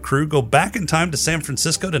fugitive crew go back in time to San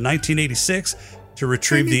Francisco to 1986 to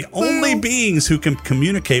retrieve the only beings who can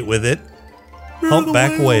communicate with it,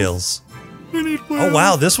 humpback whales. Oh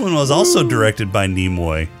wow, this one was also directed by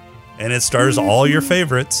Nimoy. And it stars all your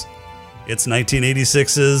favorites. It's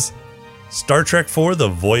 1986's Star Trek IV: The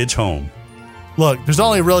Voyage Home. Look, there's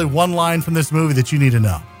only really one line from this movie that you need to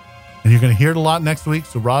know. And you're going to hear it a lot next week.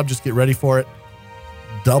 So, Rob, just get ready for it.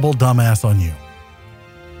 Double dumbass on you.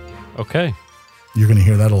 Okay. You're going to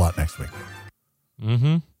hear that a lot next week.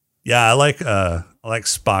 Mm-hmm. Yeah, I like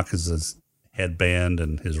Spock as his headband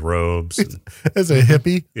and his robes. As a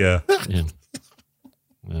hippie. Yeah. Yeah.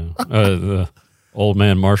 The old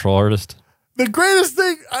man martial artist. The greatest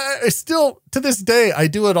thing, I still, to this day, I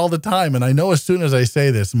do it all the time. And I know as soon as I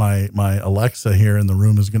say this, my Alexa here in the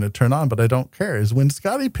room is going to turn on, but I don't care, is when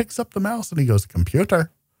Scotty picks up the mouse and he goes,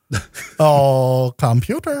 computer. Oh,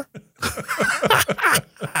 computer. I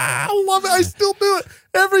love it. I still do it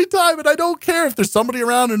every time. And I don't care if there's somebody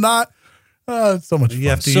around or not. It's so much fun. You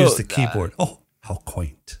have to use the keyboard. Oh, how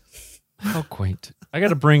quaint. How quaint. I got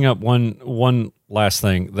to bring up one last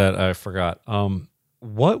thing that I forgot.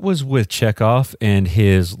 What was with Chekhov and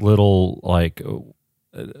his little,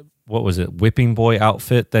 what was it, whipping boy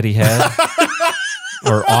outfit that he had?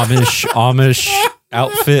 Or Amish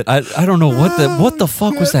outfit? I don't know what the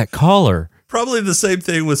fuck was that collar? Probably the same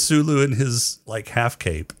thing with Sulu and his half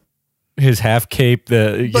cape. His half cape.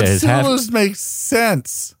 But Sulu's makes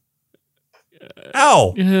sense.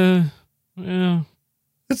 Ow! Yeah.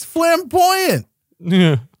 It's flamboyant.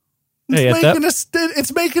 Yeah.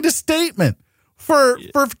 It's making a statement. For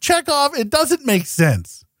Chekhov, it doesn't make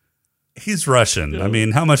sense. He's Russian. I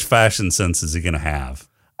mean, how much fashion sense is he going to have?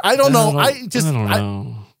 I don't know. I don't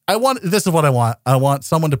know. This is what I want. I want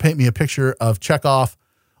someone to paint me a picture of Chekhov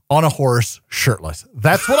on a horse, shirtless.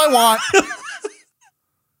 That's what I want.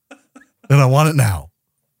 And I want it now.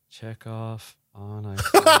 Chekhov on a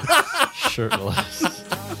horse, shirtless.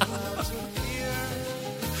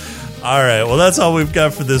 All right. Well, that's all we've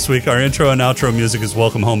got for this week. Our intro and outro music is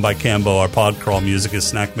Welcome Home by Cambo. Our pod crawl music is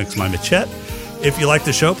Snack Mix by Machette. If you like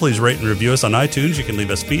the show, please rate and review us on iTunes. You can leave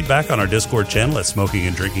us feedback on our Discord channel at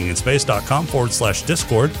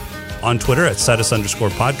smokinganddrinkinginspace.com/Discord, on Twitter at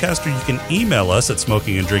status_podcast, or you can email us at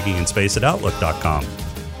smokinganddrinkinginspace@outlook.com.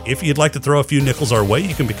 If you'd like to throw a few nickels our way,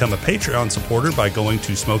 you can become a Patreon supporter by going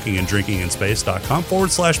to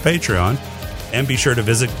smokinganddrinkinginspace.com/Patreon. And be sure to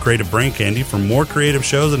visit Creative Brain Candy for more creative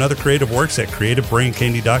shows and other creative works at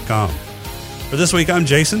creativebraincandy.com. For this week, I'm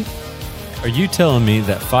Jason. Are you telling me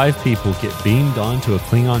that 5 people get beamed onto a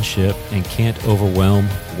Klingon ship and can't overwhelm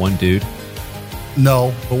one dude?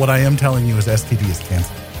 No, but what I am telling you is STD is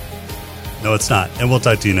canceled. No, it's not. And we'll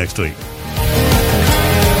talk to you next week.